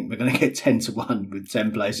don't think we're going to get 10-1 with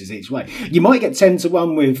 10 places each way. You might get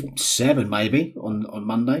 10-1 with 7, maybe, on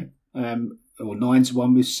Monday, or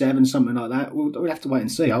 9-1 with 7, something like that. We'll have to wait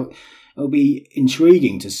and see. It'll be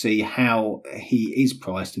intriguing to see how he is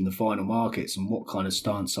priced in the final markets and what kind of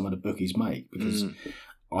stance some of the bookies make, because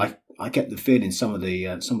I get the feeling some of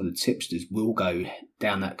the tipsters will go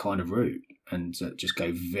down that kind of route and just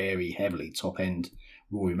go very heavily top end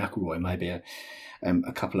Rory McIlroy, maybe a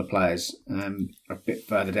couple of players a bit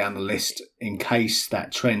further down the list, in case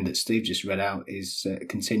that trend that Steve just read out is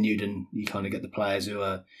continued, and you kind of get the players who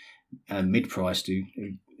are mid-priced who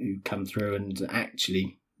come through and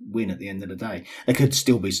actually win at the end of the day. There could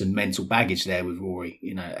still be some mental baggage there with Rory,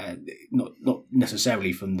 not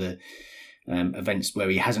necessarily from the events where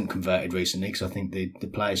he hasn't converted recently, because I think the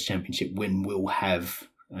Players' Championship win will have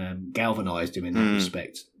galvanised him in that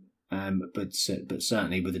respect. But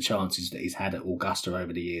certainly with the chances that he's had at Augusta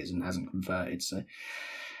over the years and hasn't converted. So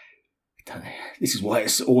this is why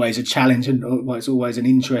it's always a challenge and why it's always an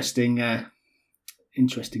interesting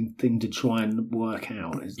thing to try and work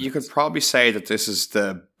out. You could probably say that this is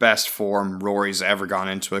the best form Rory's ever gone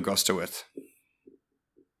into Augusta with,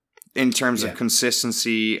 in terms of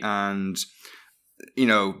consistency and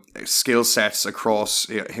skill sets across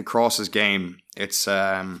his game. It's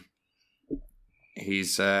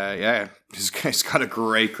he's got a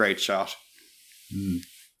great shot.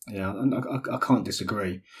 Yeah, and I can't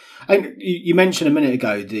disagree. And you mentioned a minute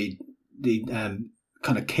ago the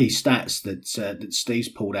kind of key stats that Steve's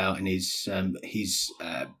pulled out in his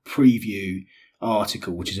preview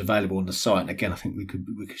article, which is available on the site. And again, I think we could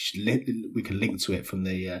link to it from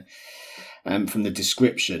the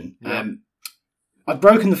description. Yeah. I've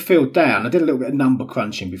broken the field down. I did a little bit of number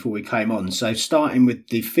crunching before we came on. So starting with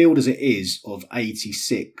the field as it is of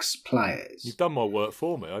 86 players. You've done my work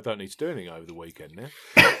for me. I don't need to do anything over the weekend now.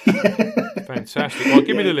 Fantastic. Well,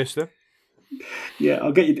 give me the list then. Yeah,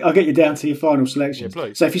 I'll get you down to your final selection. Yeah,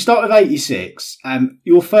 please. So if you start with 86,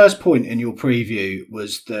 your first point in your preview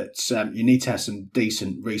was that you need to have some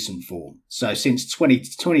decent recent form. So since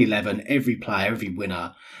 2011, every player, every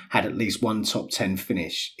winner had at least one top 10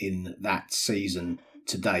 finish in that season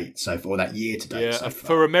to date, or that year to date. Yeah,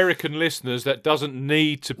 for American listeners, that doesn't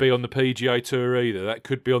need to be on the PGA Tour either. That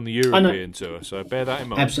could be on the European Tour. So bear that in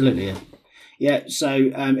mind. Absolutely, yeah. Yeah, so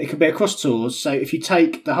it can be across tours. So if you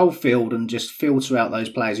take the whole field and just filter out those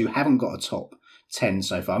players who haven't got a top 10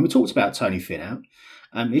 so far, and we talked about Tony Finau.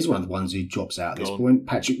 He's one of the ones who drops out at this point.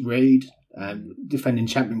 Patrick Reed, defending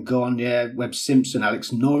champion, gone. Yeah, Webb Simpson,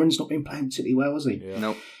 Alex Noren's not been playing particularly well, has he? Yeah.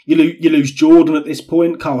 Nope. You lose Jordan at this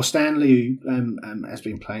point. Carl Stanley, who has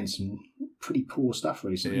been playing some pretty poor stuff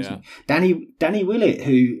recently. Yeah. Danny Willett,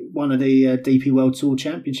 who won the DP World Tour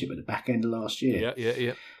Championship at the back end of last year.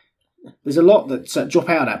 Yeah. There's a lot that drop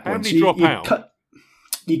out at that point. How many drop out?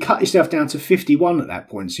 You cut yourself down to 51 at that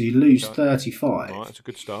point, so you lose 35. Right, that's a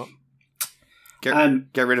good start.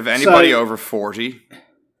 Get rid of anybody over 40.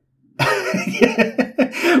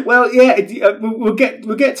 Well, yeah, we'll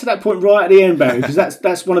get to that point right at the end, Barry, because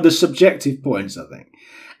that's one of the subjective points, I think.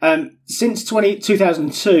 Since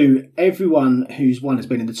 2002, everyone who's won has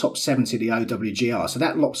been in the top 70 of the OWGR. So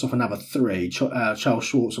that lops off another 3, Charles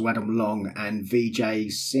Schwartz, Adam Long, and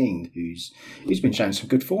Vijay Singh, who's been showing some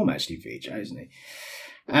good form, actually, Vijay, hasn't he?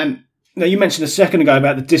 Now, you mentioned a second ago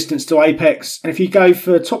about the distance to apex. And if you go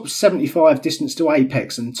for top 75 distance to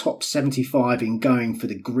apex and top 75 in going for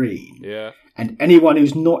the green, and anyone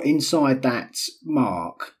who's not inside that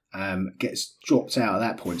mark gets dropped out at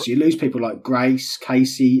that point. So you lose people like Grace,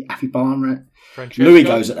 Casey, Afi Barnett. Louis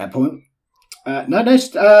goes at that point.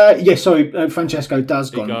 Francesco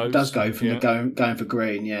does go from the going for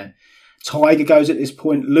green. Yeah, Tiger goes at this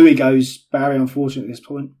point. Louis goes. Barry, unfortunately, at this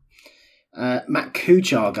point. Matt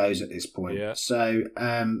Kuchar goes at this point. Yeah. So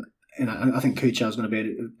I think Kuchar is going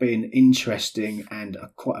to be an interesting and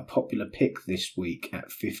quite a popular pick this week at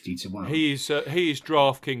 50 to 1. He is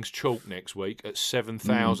DraftKings chalk next week at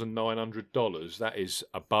 $7,900. That is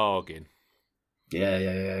a bargain.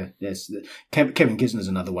 Yeah. Yes, Kevin Kisner's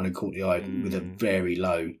another one who caught the eye with a very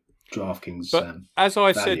low DraftKings. But as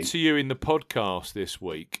I value. said to you in the podcast this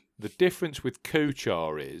week, the difference with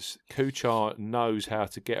Kuchar is Kuchar knows how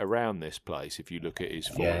to get around this place. If you look at his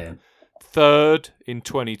form. Yeah. 3rd in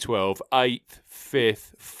 2012, 8th,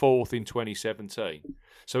 5th, 4th in 2017.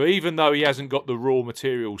 So even though he hasn't got the raw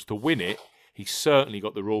materials to win it, he's certainly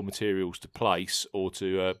got the raw materials to place or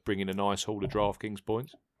to bring in a nice haul of DraftKings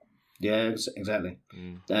points. Yeah, exactly.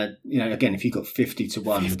 Again, if you've got 50 to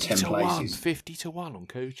 1 in 10 places. 50 to 1 on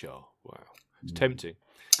Kuchar. Wow. It's tempting.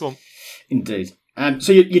 Go on. Indeed.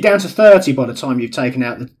 So you're down to 30 by the time you've taken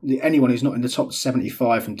out anyone who's not in the top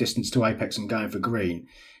 75 from distance to apex and going for green.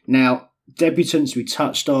 Now, debutants we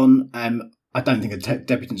touched on. I don't think a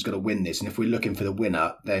debutant's going to win this. And if we're looking for the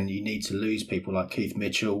winner, then you need to lose people like Keith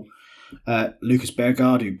Mitchell, Lucas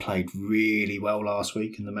Bergard, who played really well last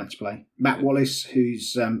week in the match play. Matt Wallace,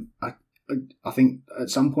 who's I think at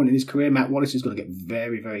some point in his career, Matt Wallace is going to get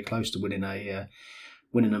very, very close to winning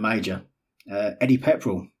a major. Eddie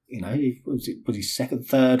Pepperell, was he second,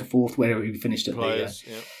 third, fourth, wherever he finished at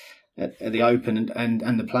at the Open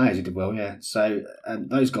and the Players, he did well, yeah. So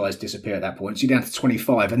those guys disappear at that point. So you're down to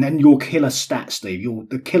 25, and then your killer stat, Steve,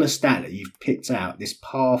 the killer stat that you've picked out, this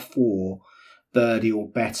par 4 birdie or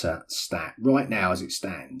better stat, right now as it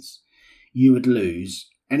stands, you would lose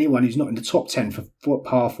anyone who's not in the top 10 for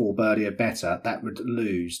par 4 birdie or better. That would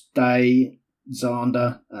lose Day,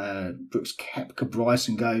 Xander, Brooks Koepka,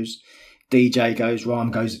 Bryson goes, DJ goes,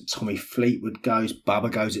 Rahm goes, Tommy Fleetwood goes, Bubba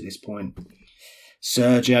goes at this point.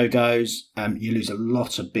 Sergio goes. You lose a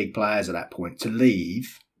lot of big players at that point to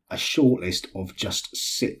leave a shortlist of just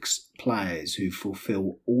 6 players who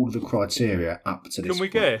fulfil all the criteria up to this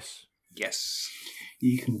point. Can we guess? Yes.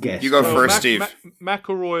 You can guess. You go first, Steve.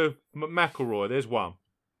 McIlroy, there's one.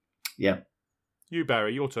 Yeah. You,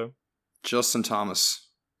 Barry, your turn. Justin Thomas.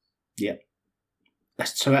 Yeah.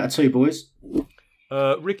 That's 2 out of 2, boys.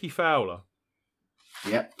 Ricky Fowler.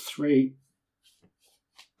 Yep, 3.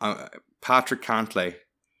 Patrick Cantlay.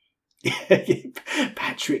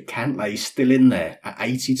 Patrick Cantlay still in there at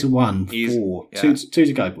 80 to 1. 4. Yeah. 2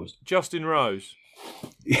 to go, boys. Justin Rose.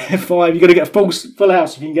 Yeah, 5. You're going to get a full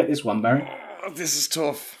house if you can get this one, Barry. Oh, this is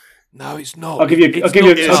tough. No, it's not. I'll give you a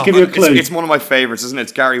clue. It's one of my favourites, isn't it?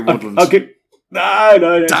 It's Gary Woodland. No.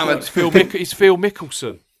 Damn it. It's Phil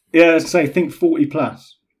Mickelson. Yeah, think 40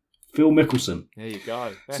 plus. Phil Mickelson. There you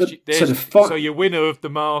go. So your winner of the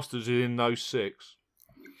Masters is in those 6.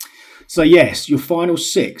 So yes, your final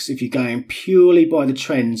 6, if you're going purely by the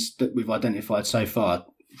trends that we've identified so far,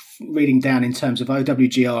 reading down in terms of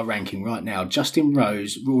OWGR ranking right now, Justin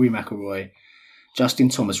Rose, Rory McIlroy, Justin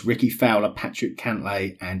Thomas, Ricky Fowler, Patrick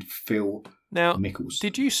Cantlay, and Phil Mickelson.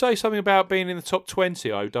 Did you say something about being in the top 20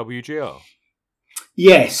 OWGR?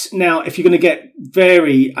 Yes. Now, if you're going to get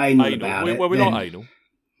very anal about it... Well, we're not anal.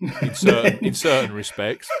 In certain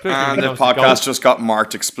respects. And the podcast just got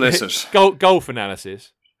marked explicit. Golf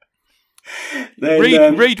analysis.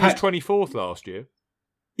 Reed was 24th last year.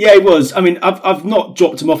 Yeah, it was. I mean, I've not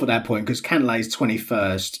dropped him off at that point because Cantlay's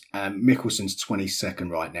 21st, Mickelson's 22nd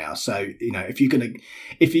right now. So if you're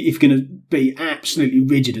gonna be absolutely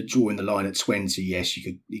rigid at drawing the line at 20, yes,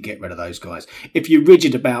 you get rid of those guys. If you're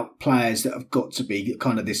rigid about players that have got to be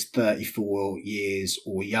kind of this 34 years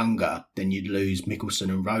or younger, then you'd lose Mickelson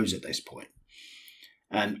and Rose at this point.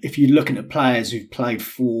 If you're looking at players who've played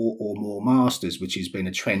 4 or more Masters, which has been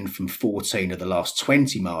a trend from 14 of the last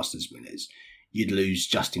 20 Masters winners, you'd lose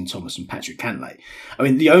Justin Thomas and Patrick Cantlay. I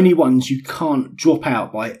mean, the only ones you can't drop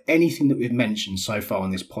out by anything that we've mentioned so far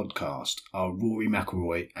on this podcast are Rory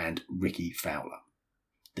McIlroy and Ricky Fowler.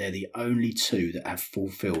 They're the only 2 that have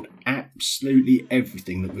fulfilled absolutely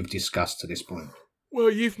everything that we've discussed to this point. Well,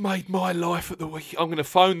 you've made my life at the week. I'm going to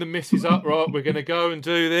phone the missus up, right? We're going to go and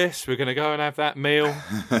do this. We're going to go and have that meal.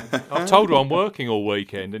 I've told her I'm working all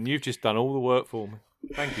weekend, and you've just done all the work for me.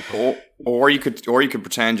 Thank you, Paul. Or you could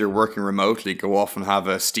pretend you're working remotely, go off and have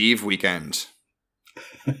a Steve weekend.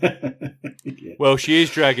 Yeah. Well, she is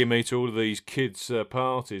dragging me to all of these kids'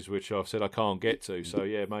 parties, which I've said I can't get to. So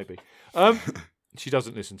yeah, maybe. She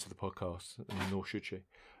doesn't listen to the podcast, nor should she.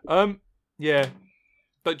 Yeah,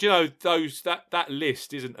 but that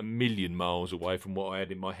list isn't a million miles away from what I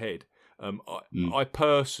had in my head. I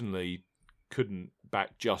personally couldn't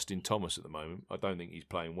back Justin Thomas at the moment. I don't think he's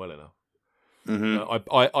playing well enough.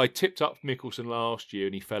 Mm-hmm. I tipped up Mickelson last year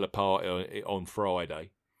and he fell apart on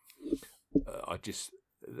Friday.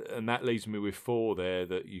 And that leaves me with 4 there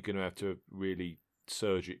that you're going to have to really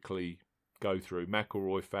surgically go through: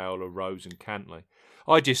 McIlroy, Fowler, Rose, and Cantlay.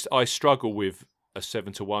 I struggle with a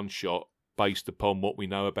 7-1 shot based upon what we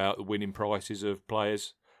know about the winning prices of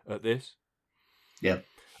players at this. Yeah,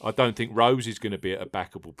 I don't think Rose is going to be at a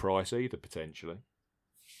backable price either, potentially.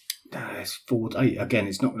 It's 4. Again,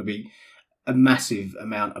 it's not going to be a massive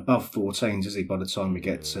amount above 14s, is he, by the time we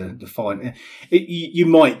get to the final? You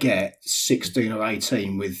might get 16 or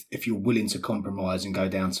 18 if you're willing to compromise and go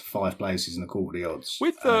down to 5 places in the quarterly odds.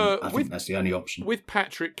 I think that's the only option. With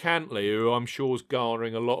Patrick Cantlay, who I'm sure is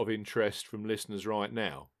garnering a lot of interest from listeners right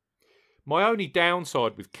now, my only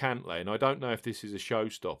downside with Cantlay, and I don't know if this is a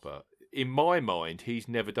showstopper, in my mind, he's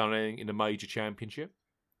never done anything in a major championship.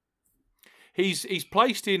 He's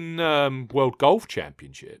placed in World Golf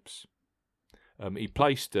Championships. He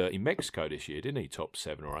placed in Mexico this year, didn't he? Top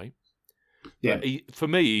 7 or 8. Yeah. For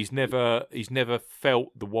me, he's never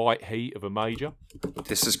felt the white heat of a major.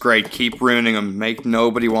 This is great. Keep ruining him. Make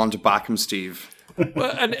nobody want to back him, Steve.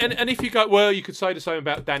 Well, and if you go, well, you could say the same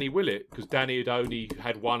about Danny Willett, because Danny had only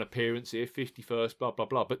had one appearance here, 51st, blah, blah,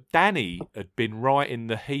 blah. But Danny had been right in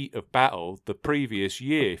the heat of battle the previous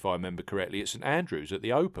year, if I remember correctly, at St Andrews at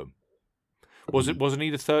the Open. Wasn't he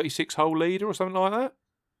the 36-hole leader or something like that?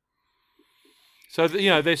 So,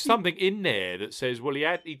 there's something in there that says, well,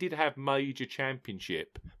 he did have major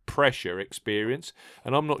championship pressure experience,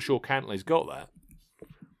 and I'm not sure Cantlay's got that.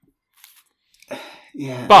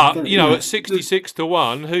 Yeah, but at 66 to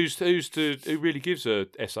 1, who really gives a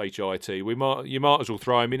shit? You might as well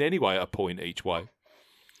throw him in anyway at a point each way.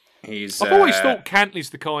 I've always thought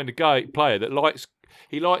Cantlay's the kind of player that likes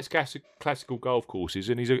classical golf courses,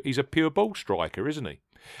 and he's a pure ball striker, isn't he?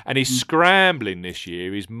 And his scrambling this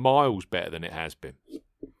year is miles better than it has been.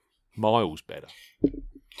 Miles better.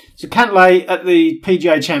 So Cantlay at the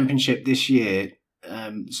PGA Championship this year.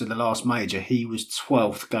 So the last major, he was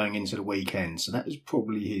 12th going into the weekend. So that was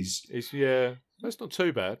probably his. That's not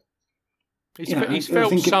too bad. He's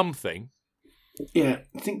felt something. Yeah,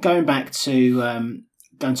 I think going back to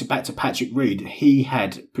Patrick Reed, he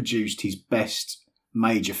had produced his best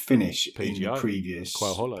major finish in the previous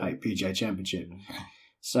PGA Championship.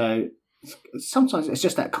 So sometimes it's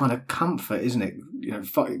just that kind of comfort, isn't it?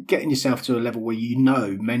 Getting yourself to a level where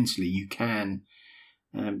mentally you can.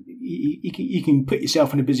 You can put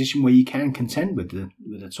yourself in a position where you can contend with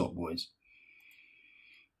the top boys.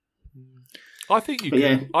 I think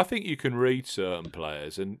you can read certain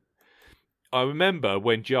players, and I remember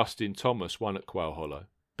when Justin Thomas won at Quail Hollow.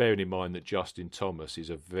 Bearing in mind that Justin Thomas is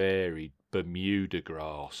a very Bermuda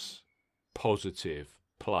grass positive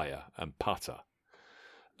player and putter.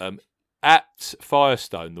 At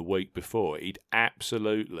Firestone the week before, he'd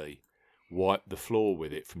absolutely wiped the floor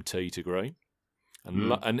with it from tee to green.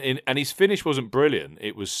 And his finish wasn't brilliant.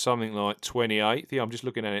 It was something like 28th. Yeah, I'm just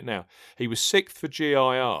looking at it now. He was 6th for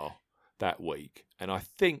GIR that week, and I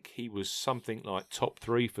think he was something like top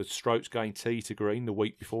 3 for strokes going tee to green the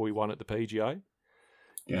week before he won at the PGA.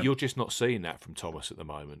 Yeah. You're just not seeing that from Thomas at the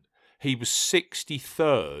moment. He was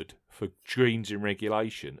 63rd for greens in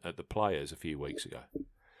regulation at the Players a few weeks ago.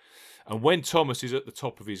 And when Thomas is at the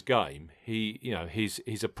top of his game,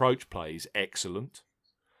 his approach play is excellent.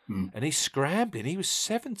 And he's scrambling. He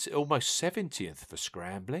was almost 70th for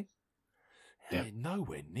scrambling. Yeah.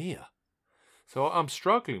 Nowhere near. So I'm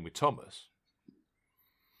struggling with Thomas.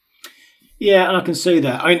 Yeah, and I can see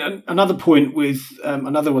that. I mean, another point with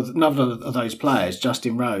another of those players,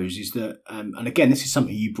 Justin Rose, is that, and again, this is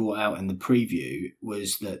something you brought out in the preview,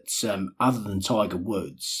 was that other than Tiger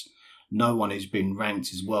Woods, no one who's been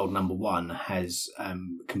ranked as world number one has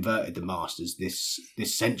converted the Masters this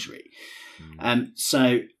century.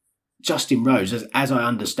 So Justin Rose, as I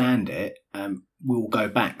understand it, will go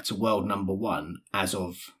back to world number one as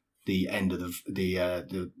of the end of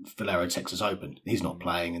the Valero Texas Open. He's not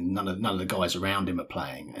playing, and none of the guys around him are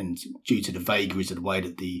playing. And due to the vagaries of the way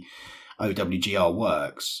that the OWGR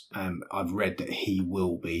works, I've read that he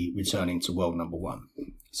will be returning to world number one.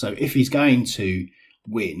 So if he's going to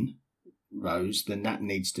win, Rose, then that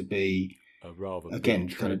needs to be a rather again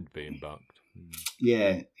big trend being bucked.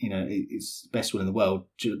 Yeah, it's the best one in the world.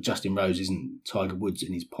 Justin Rose isn't Tiger Woods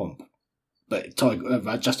in his pomp, but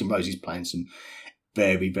Justin Rose is playing some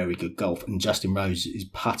very, very good golf, and Justin Rose is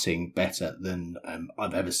putting better than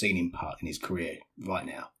I've ever seen him putt in his career right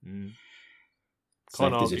now. So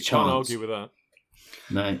can't argue with that.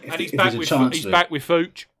 No, and he's back with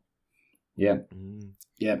Fooch. Yeah,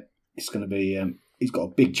 yeah, it's going to be. He's got a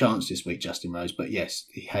big chance this week, Justin Rose. But yes,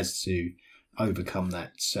 he has to overcome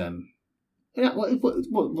that.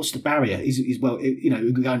 What's the barrier? He's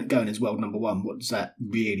going as world number one. What does that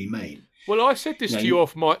really mean? Well, I said this to you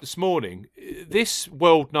off mic this morning. This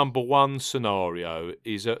world number one scenario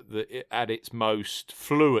is at its most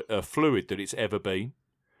fluid that it's ever been.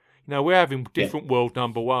 We're having different world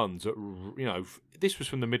number ones. This was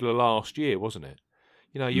from the middle of last year, wasn't it?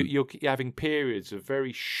 You're having periods of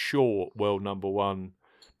very short world number one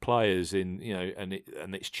players and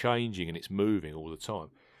it's changing and it's moving all the time.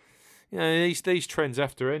 These trends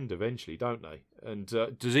have to end eventually, don't they? And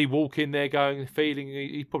does he walk in there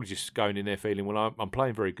he's probably just going in there feeling, well, I'm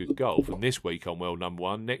playing very good golf, and this week I'm world number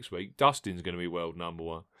one, next week Dustin's going to be world number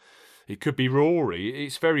one. It could be Rory.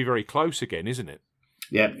 It's very, very close again, isn't it?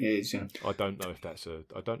 Yeah, it is. Yeah. I don't know if that's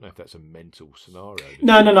a mental scenario.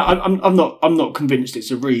 No. I'm not convinced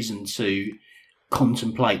it's a reason to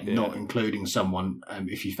contemplate not including someone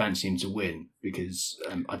if you fancy him to win, because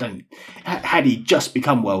I don't. Had he just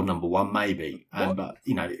become world number one, maybe, but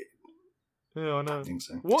Yeah, I know. I think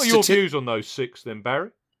so. What are your views on those 6 then, Barry?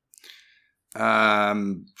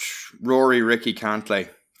 Rory, Ricky, Cantlay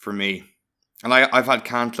for me. And I've had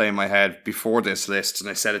Cantlay in my head before this list, and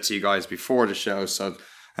I said it to you guys before the show, so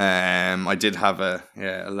I did have a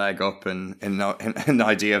leg up in the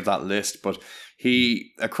idea of that list. But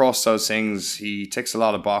he, across those things, he ticks a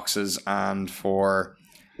lot of boxes, and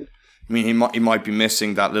he might be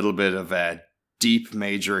missing that little bit of deep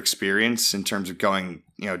major experience in terms of going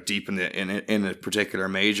deep in a particular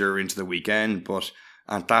major into the weekend, but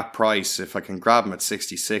at that price, if I can grab him at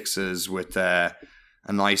 66s with a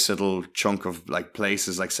nice little chunk of like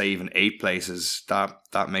places, like say even 8 places,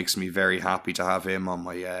 that makes me very happy to have him on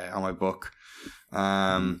my book.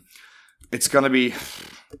 It's gonna be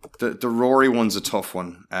the Rory one's a tough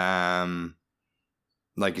one.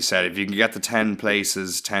 Like you said, if you can get the 10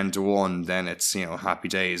 places 10-1, then it's happy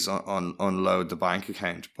days on unload the bank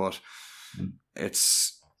account. But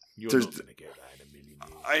you're not going to get that in a million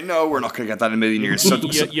years. I know we're not going to get that in a million years. So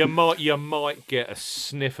you might get a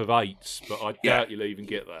sniff of 8s, but I doubt you'll even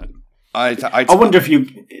get that. I wonder if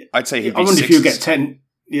you. I'd say he'd be I wonder 6s. if you get 10.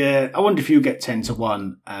 Yeah, I wonder if you get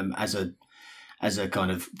 10-1 as a kind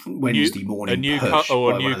of Wednesday morning a new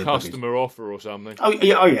customer offer or something. Oh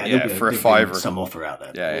yeah, for a $5. Some offer out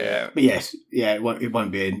there. Yeah. But yes, it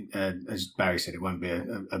won't be as Barry said, it won't be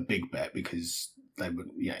a big bet because they would.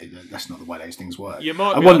 That's not the way those things work.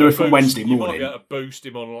 I wonder if on Wednesday morning you might be able to boost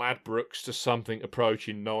him on Ladbrokes to something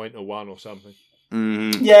approaching 9-1 or something.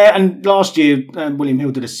 Mm-hmm. Yeah, and last year William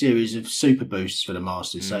Hill did a series of super boosts for the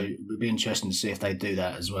Masters, so it would be interesting to see if they do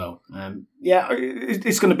that as well.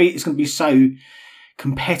 It's going to be so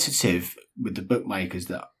competitive with the bookmakers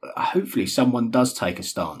that hopefully someone does take a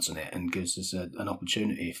stance on it and gives us an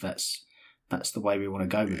opportunity if that's the way we want to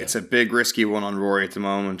go with it. It's a big risky one on Rory at the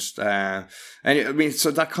moment. So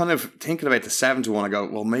that kind of thinking about the 7-1, I go,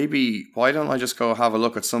 well, maybe why don't I just go have a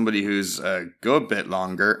look at somebody who's a good bit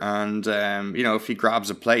longer, and if he grabs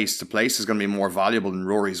a place, the place is going to be more valuable than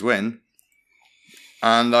Rory's win,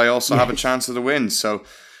 and I also have a chance of the win. So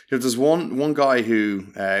there's one guy who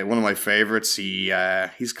one of my favourites.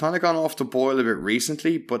 He's kind of gone off the boil a bit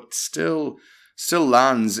recently, but still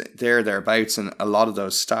lands thereabouts in a lot of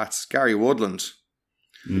those stats. Gary Woodland,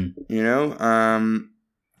 and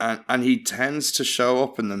he tends to show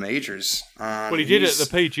up in the majors. Well, he did it at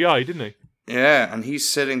the PGA, didn't he? Yeah, and he's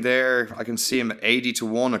sitting there. I can see him at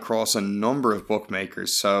 80-1 across a number of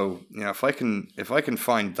bookmakers. So if I can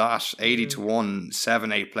find that 80-1,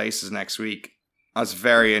 7-8 places next week, that's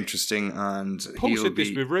very interesting. And Paul said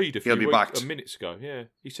this with Reed a few backed. minutes ago. Yeah,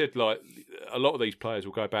 he said like a lot of these players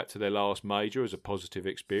will go back to their last major as a positive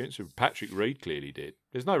experience. And Patrick Reed clearly did.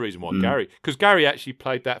 There's no reason why Gary actually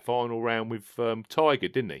played that final round with Tiger,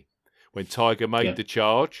 didn't he? When Tiger made the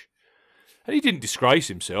charge, and he didn't disgrace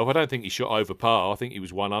himself. I don't think he shot over par. I think he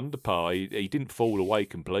was 1 under par. He didn't fall away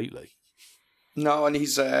completely. No, and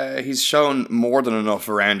he's shown more than enough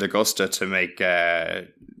around Augusta to make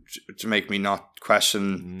me not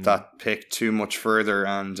question that pick too much further.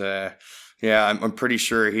 And I'm pretty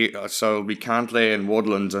sure it'll be Cantlay and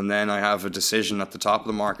Woodland, and then I have a decision at the top of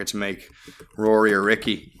the market to make Rory or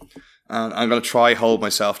Ricky. And I'm going to try hold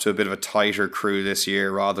myself to a bit of a tighter crew this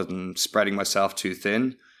year rather than spreading myself too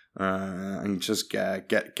thin, and just get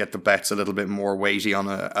the bets a little bit more weighty on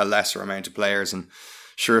a lesser amount of players. And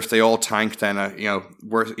sure, if they all tank, then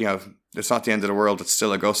it's not the end of the world. It's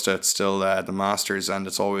still Augusta. It's still the Masters, and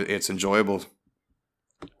it's enjoyable.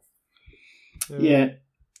 Yeah.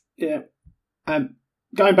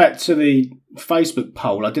 Going back to the Facebook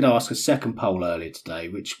poll, I did ask a second poll earlier today,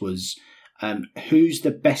 which was who's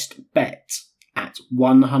the best bet at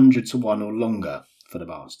 100-1 or longer for the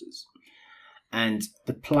Masters? And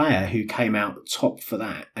the player who came out top for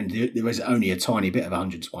that, and there was only a tiny bit of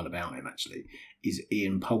 100-1 about him actually, is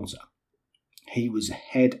Ian Poulter. He was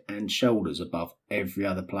head and shoulders above every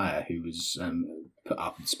other player who was put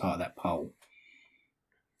up as part of that poll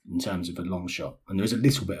in terms of a long shot. And there was a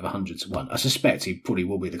little bit of 100-1. I suspect he probably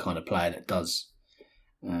will be the kind of player that does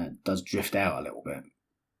drift out a little bit.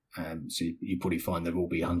 So you probably find there will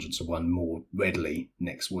be 100-1 more readily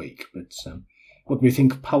next week. But what do we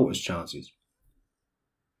think of Poulter's chances?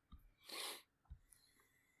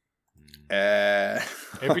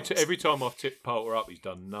 Every time I've tipped Poulter up, he's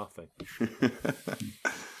done nothing.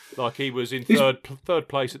 Like he was in third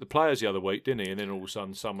place at the Players the other week, didn't he? And then all of a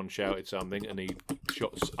sudden someone shouted something and he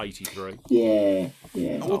shot 83. Yeah.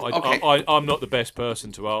 I'm not the best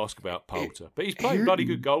person to ask about Poulter, but he's played bloody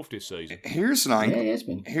good golf this season. Here's an angle. Yeah, he has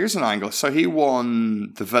been. Here's an angle. So he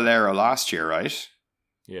won the Valero last year, right?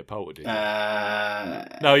 Yeah, Poulter did.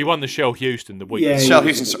 No, he won the Shell Houston the week. Yeah, before. Shell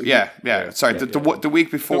Houston. Sorry, the week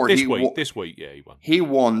before This week, he won. He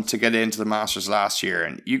won to get into the Masters last year,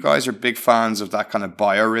 and you guys are big fans of that kind of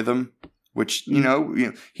biorhythm, which you know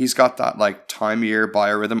he's got that like time of year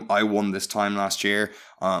biorhythm. I won this time last year.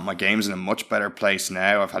 My game's in a much better place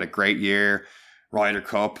now. I've had a great year. Ryder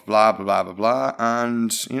Cup, blah blah blah blah blah,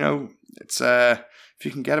 and it's if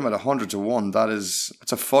you can get him at 100-1,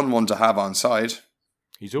 it's a fun one to have on side.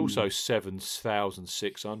 He's also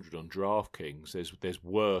 7,600 on DraftKings. There's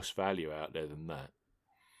worse value out there than that.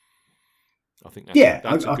 I think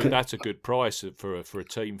that's a good price for a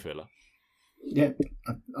team filler. Yeah,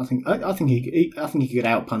 I think he could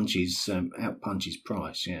outpunch his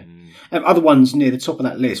price. Yeah, other ones near the top of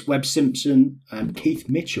that list: Webb Simpson, Keith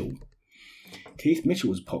Mitchell. Keith Mitchell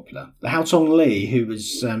was popular. The Haotong Li,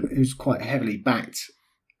 who's quite heavily backed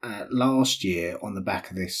last year on the back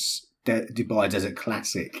of this Dubai Desert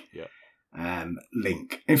Classic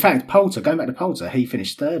link. In fact, going back to Poulter, he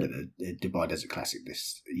finished third at the Dubai Desert Classic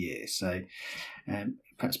this year. So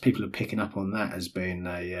perhaps people are picking up on that as being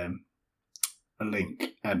a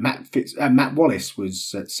link. Matt Wallace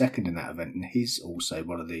was second in that event, and he's also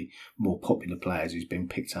one of the more popular players who's been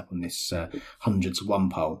picked up on this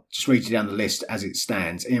 100-1 poll. Just read you down the list as it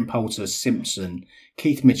stands: Ian Poulter, Simpson,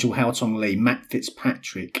 Keith Mitchell, Haotong Li, Matt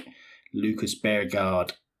Fitzpatrick, Lucas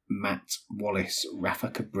Bjerregaard, Matt Wallace, Rafa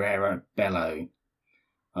Cabrera Bello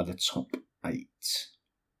are the top 8.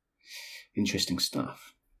 Interesting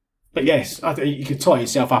stuff. But yes, I think you could tie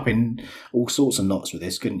yourself up in all sorts of knots with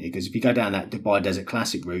this, couldn't you? Because if you go down that Dubai Desert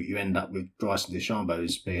Classic route, you end up with Bryson DeChambeau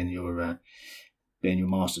as being your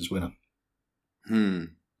Masters winner.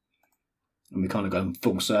 And we kind of go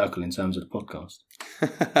full circle in terms of the podcast.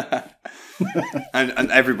 and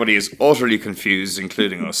everybody is utterly confused,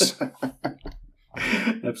 including us.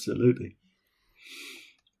 Absolutely.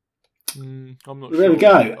 I'm not. There we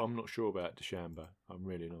go. I'm not sure about DeChambeau. I'm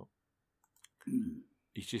really not.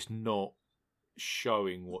 He's just not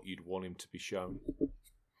showing what you'd want him to be showing.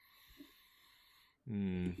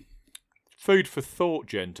 Food for thought,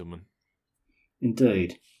 gentlemen.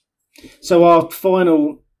 Indeed. So our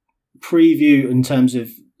final preview in terms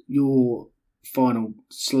of your final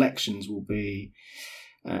selections will be,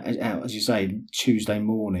 as you say, Tuesday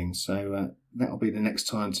morning. So that'll be the next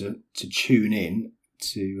time to tune in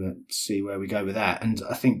to see where we go with that. And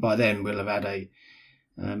I think by then we'll have had a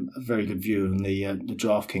very good view on the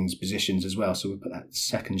DraftKings positions as well. So we'll put that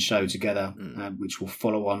second show together, which will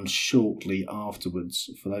follow on shortly afterwards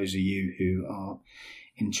for those of you who are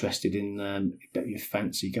interested in your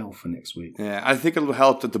fancy golf for next week. Yeah, I think it'll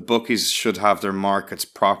help that the bookies should have their markets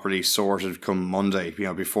properly sorted come Monday,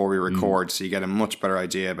 before we record, so you get a much better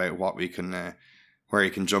idea about what we can, where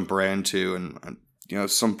you can jump around to, and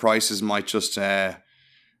some prices might just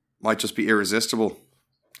be irresistible.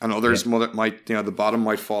 And others might, the bottom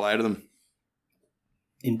might fall out of them.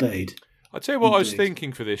 Indeed. I'll tell you what I was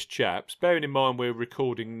thinking for this, chaps. Bearing in mind we're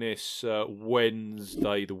recording this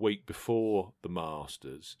Wednesday, the week before the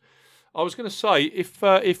Masters. I was going to say,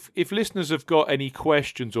 if listeners have got any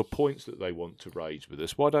questions or points that they want to raise with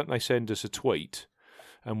us, why don't they send us a tweet,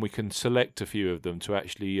 and we can select a few of them to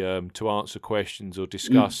actually to answer questions or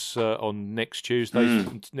discuss on next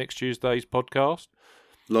Tuesday's podcast.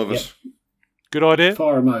 Love it. Good idea.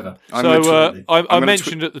 Fire them over. So I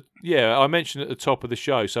mentioned at the top of the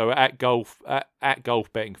show. So at golf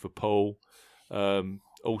betting for Paul.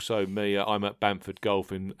 Also me. I'm at Bamford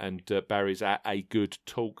Golf and Barry's at A Good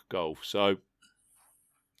Talk Golf. So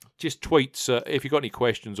just tweets if you've got any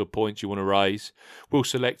questions or points you want to raise. We'll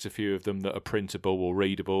select a few of them that are printable or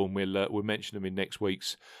readable, and we'll mention them in next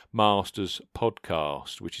week's Masters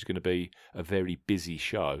podcast, which is going to be a very busy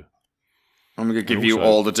show. I'm going to give you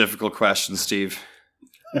all the difficult questions, Steve.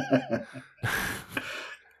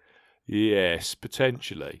 Yes,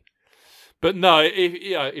 potentially. But no,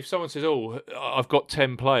 if someone says, "Oh, I've got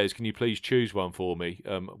 10 players, can you please choose one for me?"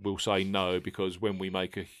 We'll say no, because when we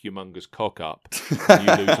make a humongous cock up and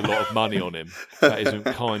you lose a lot of money on him, that isn't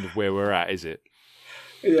kind of where we're at, is it?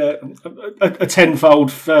 Yeah, a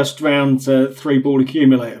tenfold first round 3-ball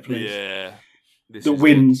accumulator, please. Yeah, the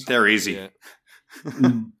wins. They're easy.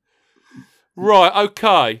 Yeah. Right,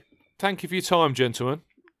 okay. Thank you for your time, gentlemen.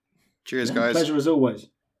 Cheers, guys. Pleasure as always.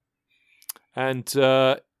 And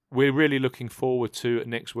we're really looking forward to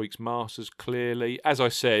next week's Masters, clearly. As I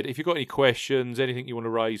said, if you've got any questions, anything you want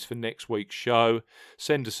to raise for next week's show,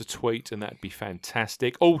 send us a tweet and that'd be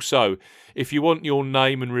fantastic. Also, if you want your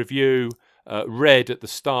name and review read at the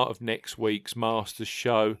start of next week's Masters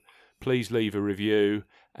show, please leave a review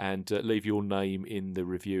and leave your name in the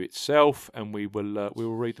review itself, and we will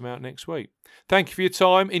read them out next week. Thank you for your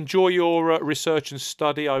time. Enjoy your research and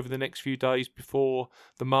study over the next few days before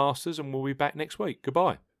the Masters, and we'll be back next week.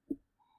 Goodbye.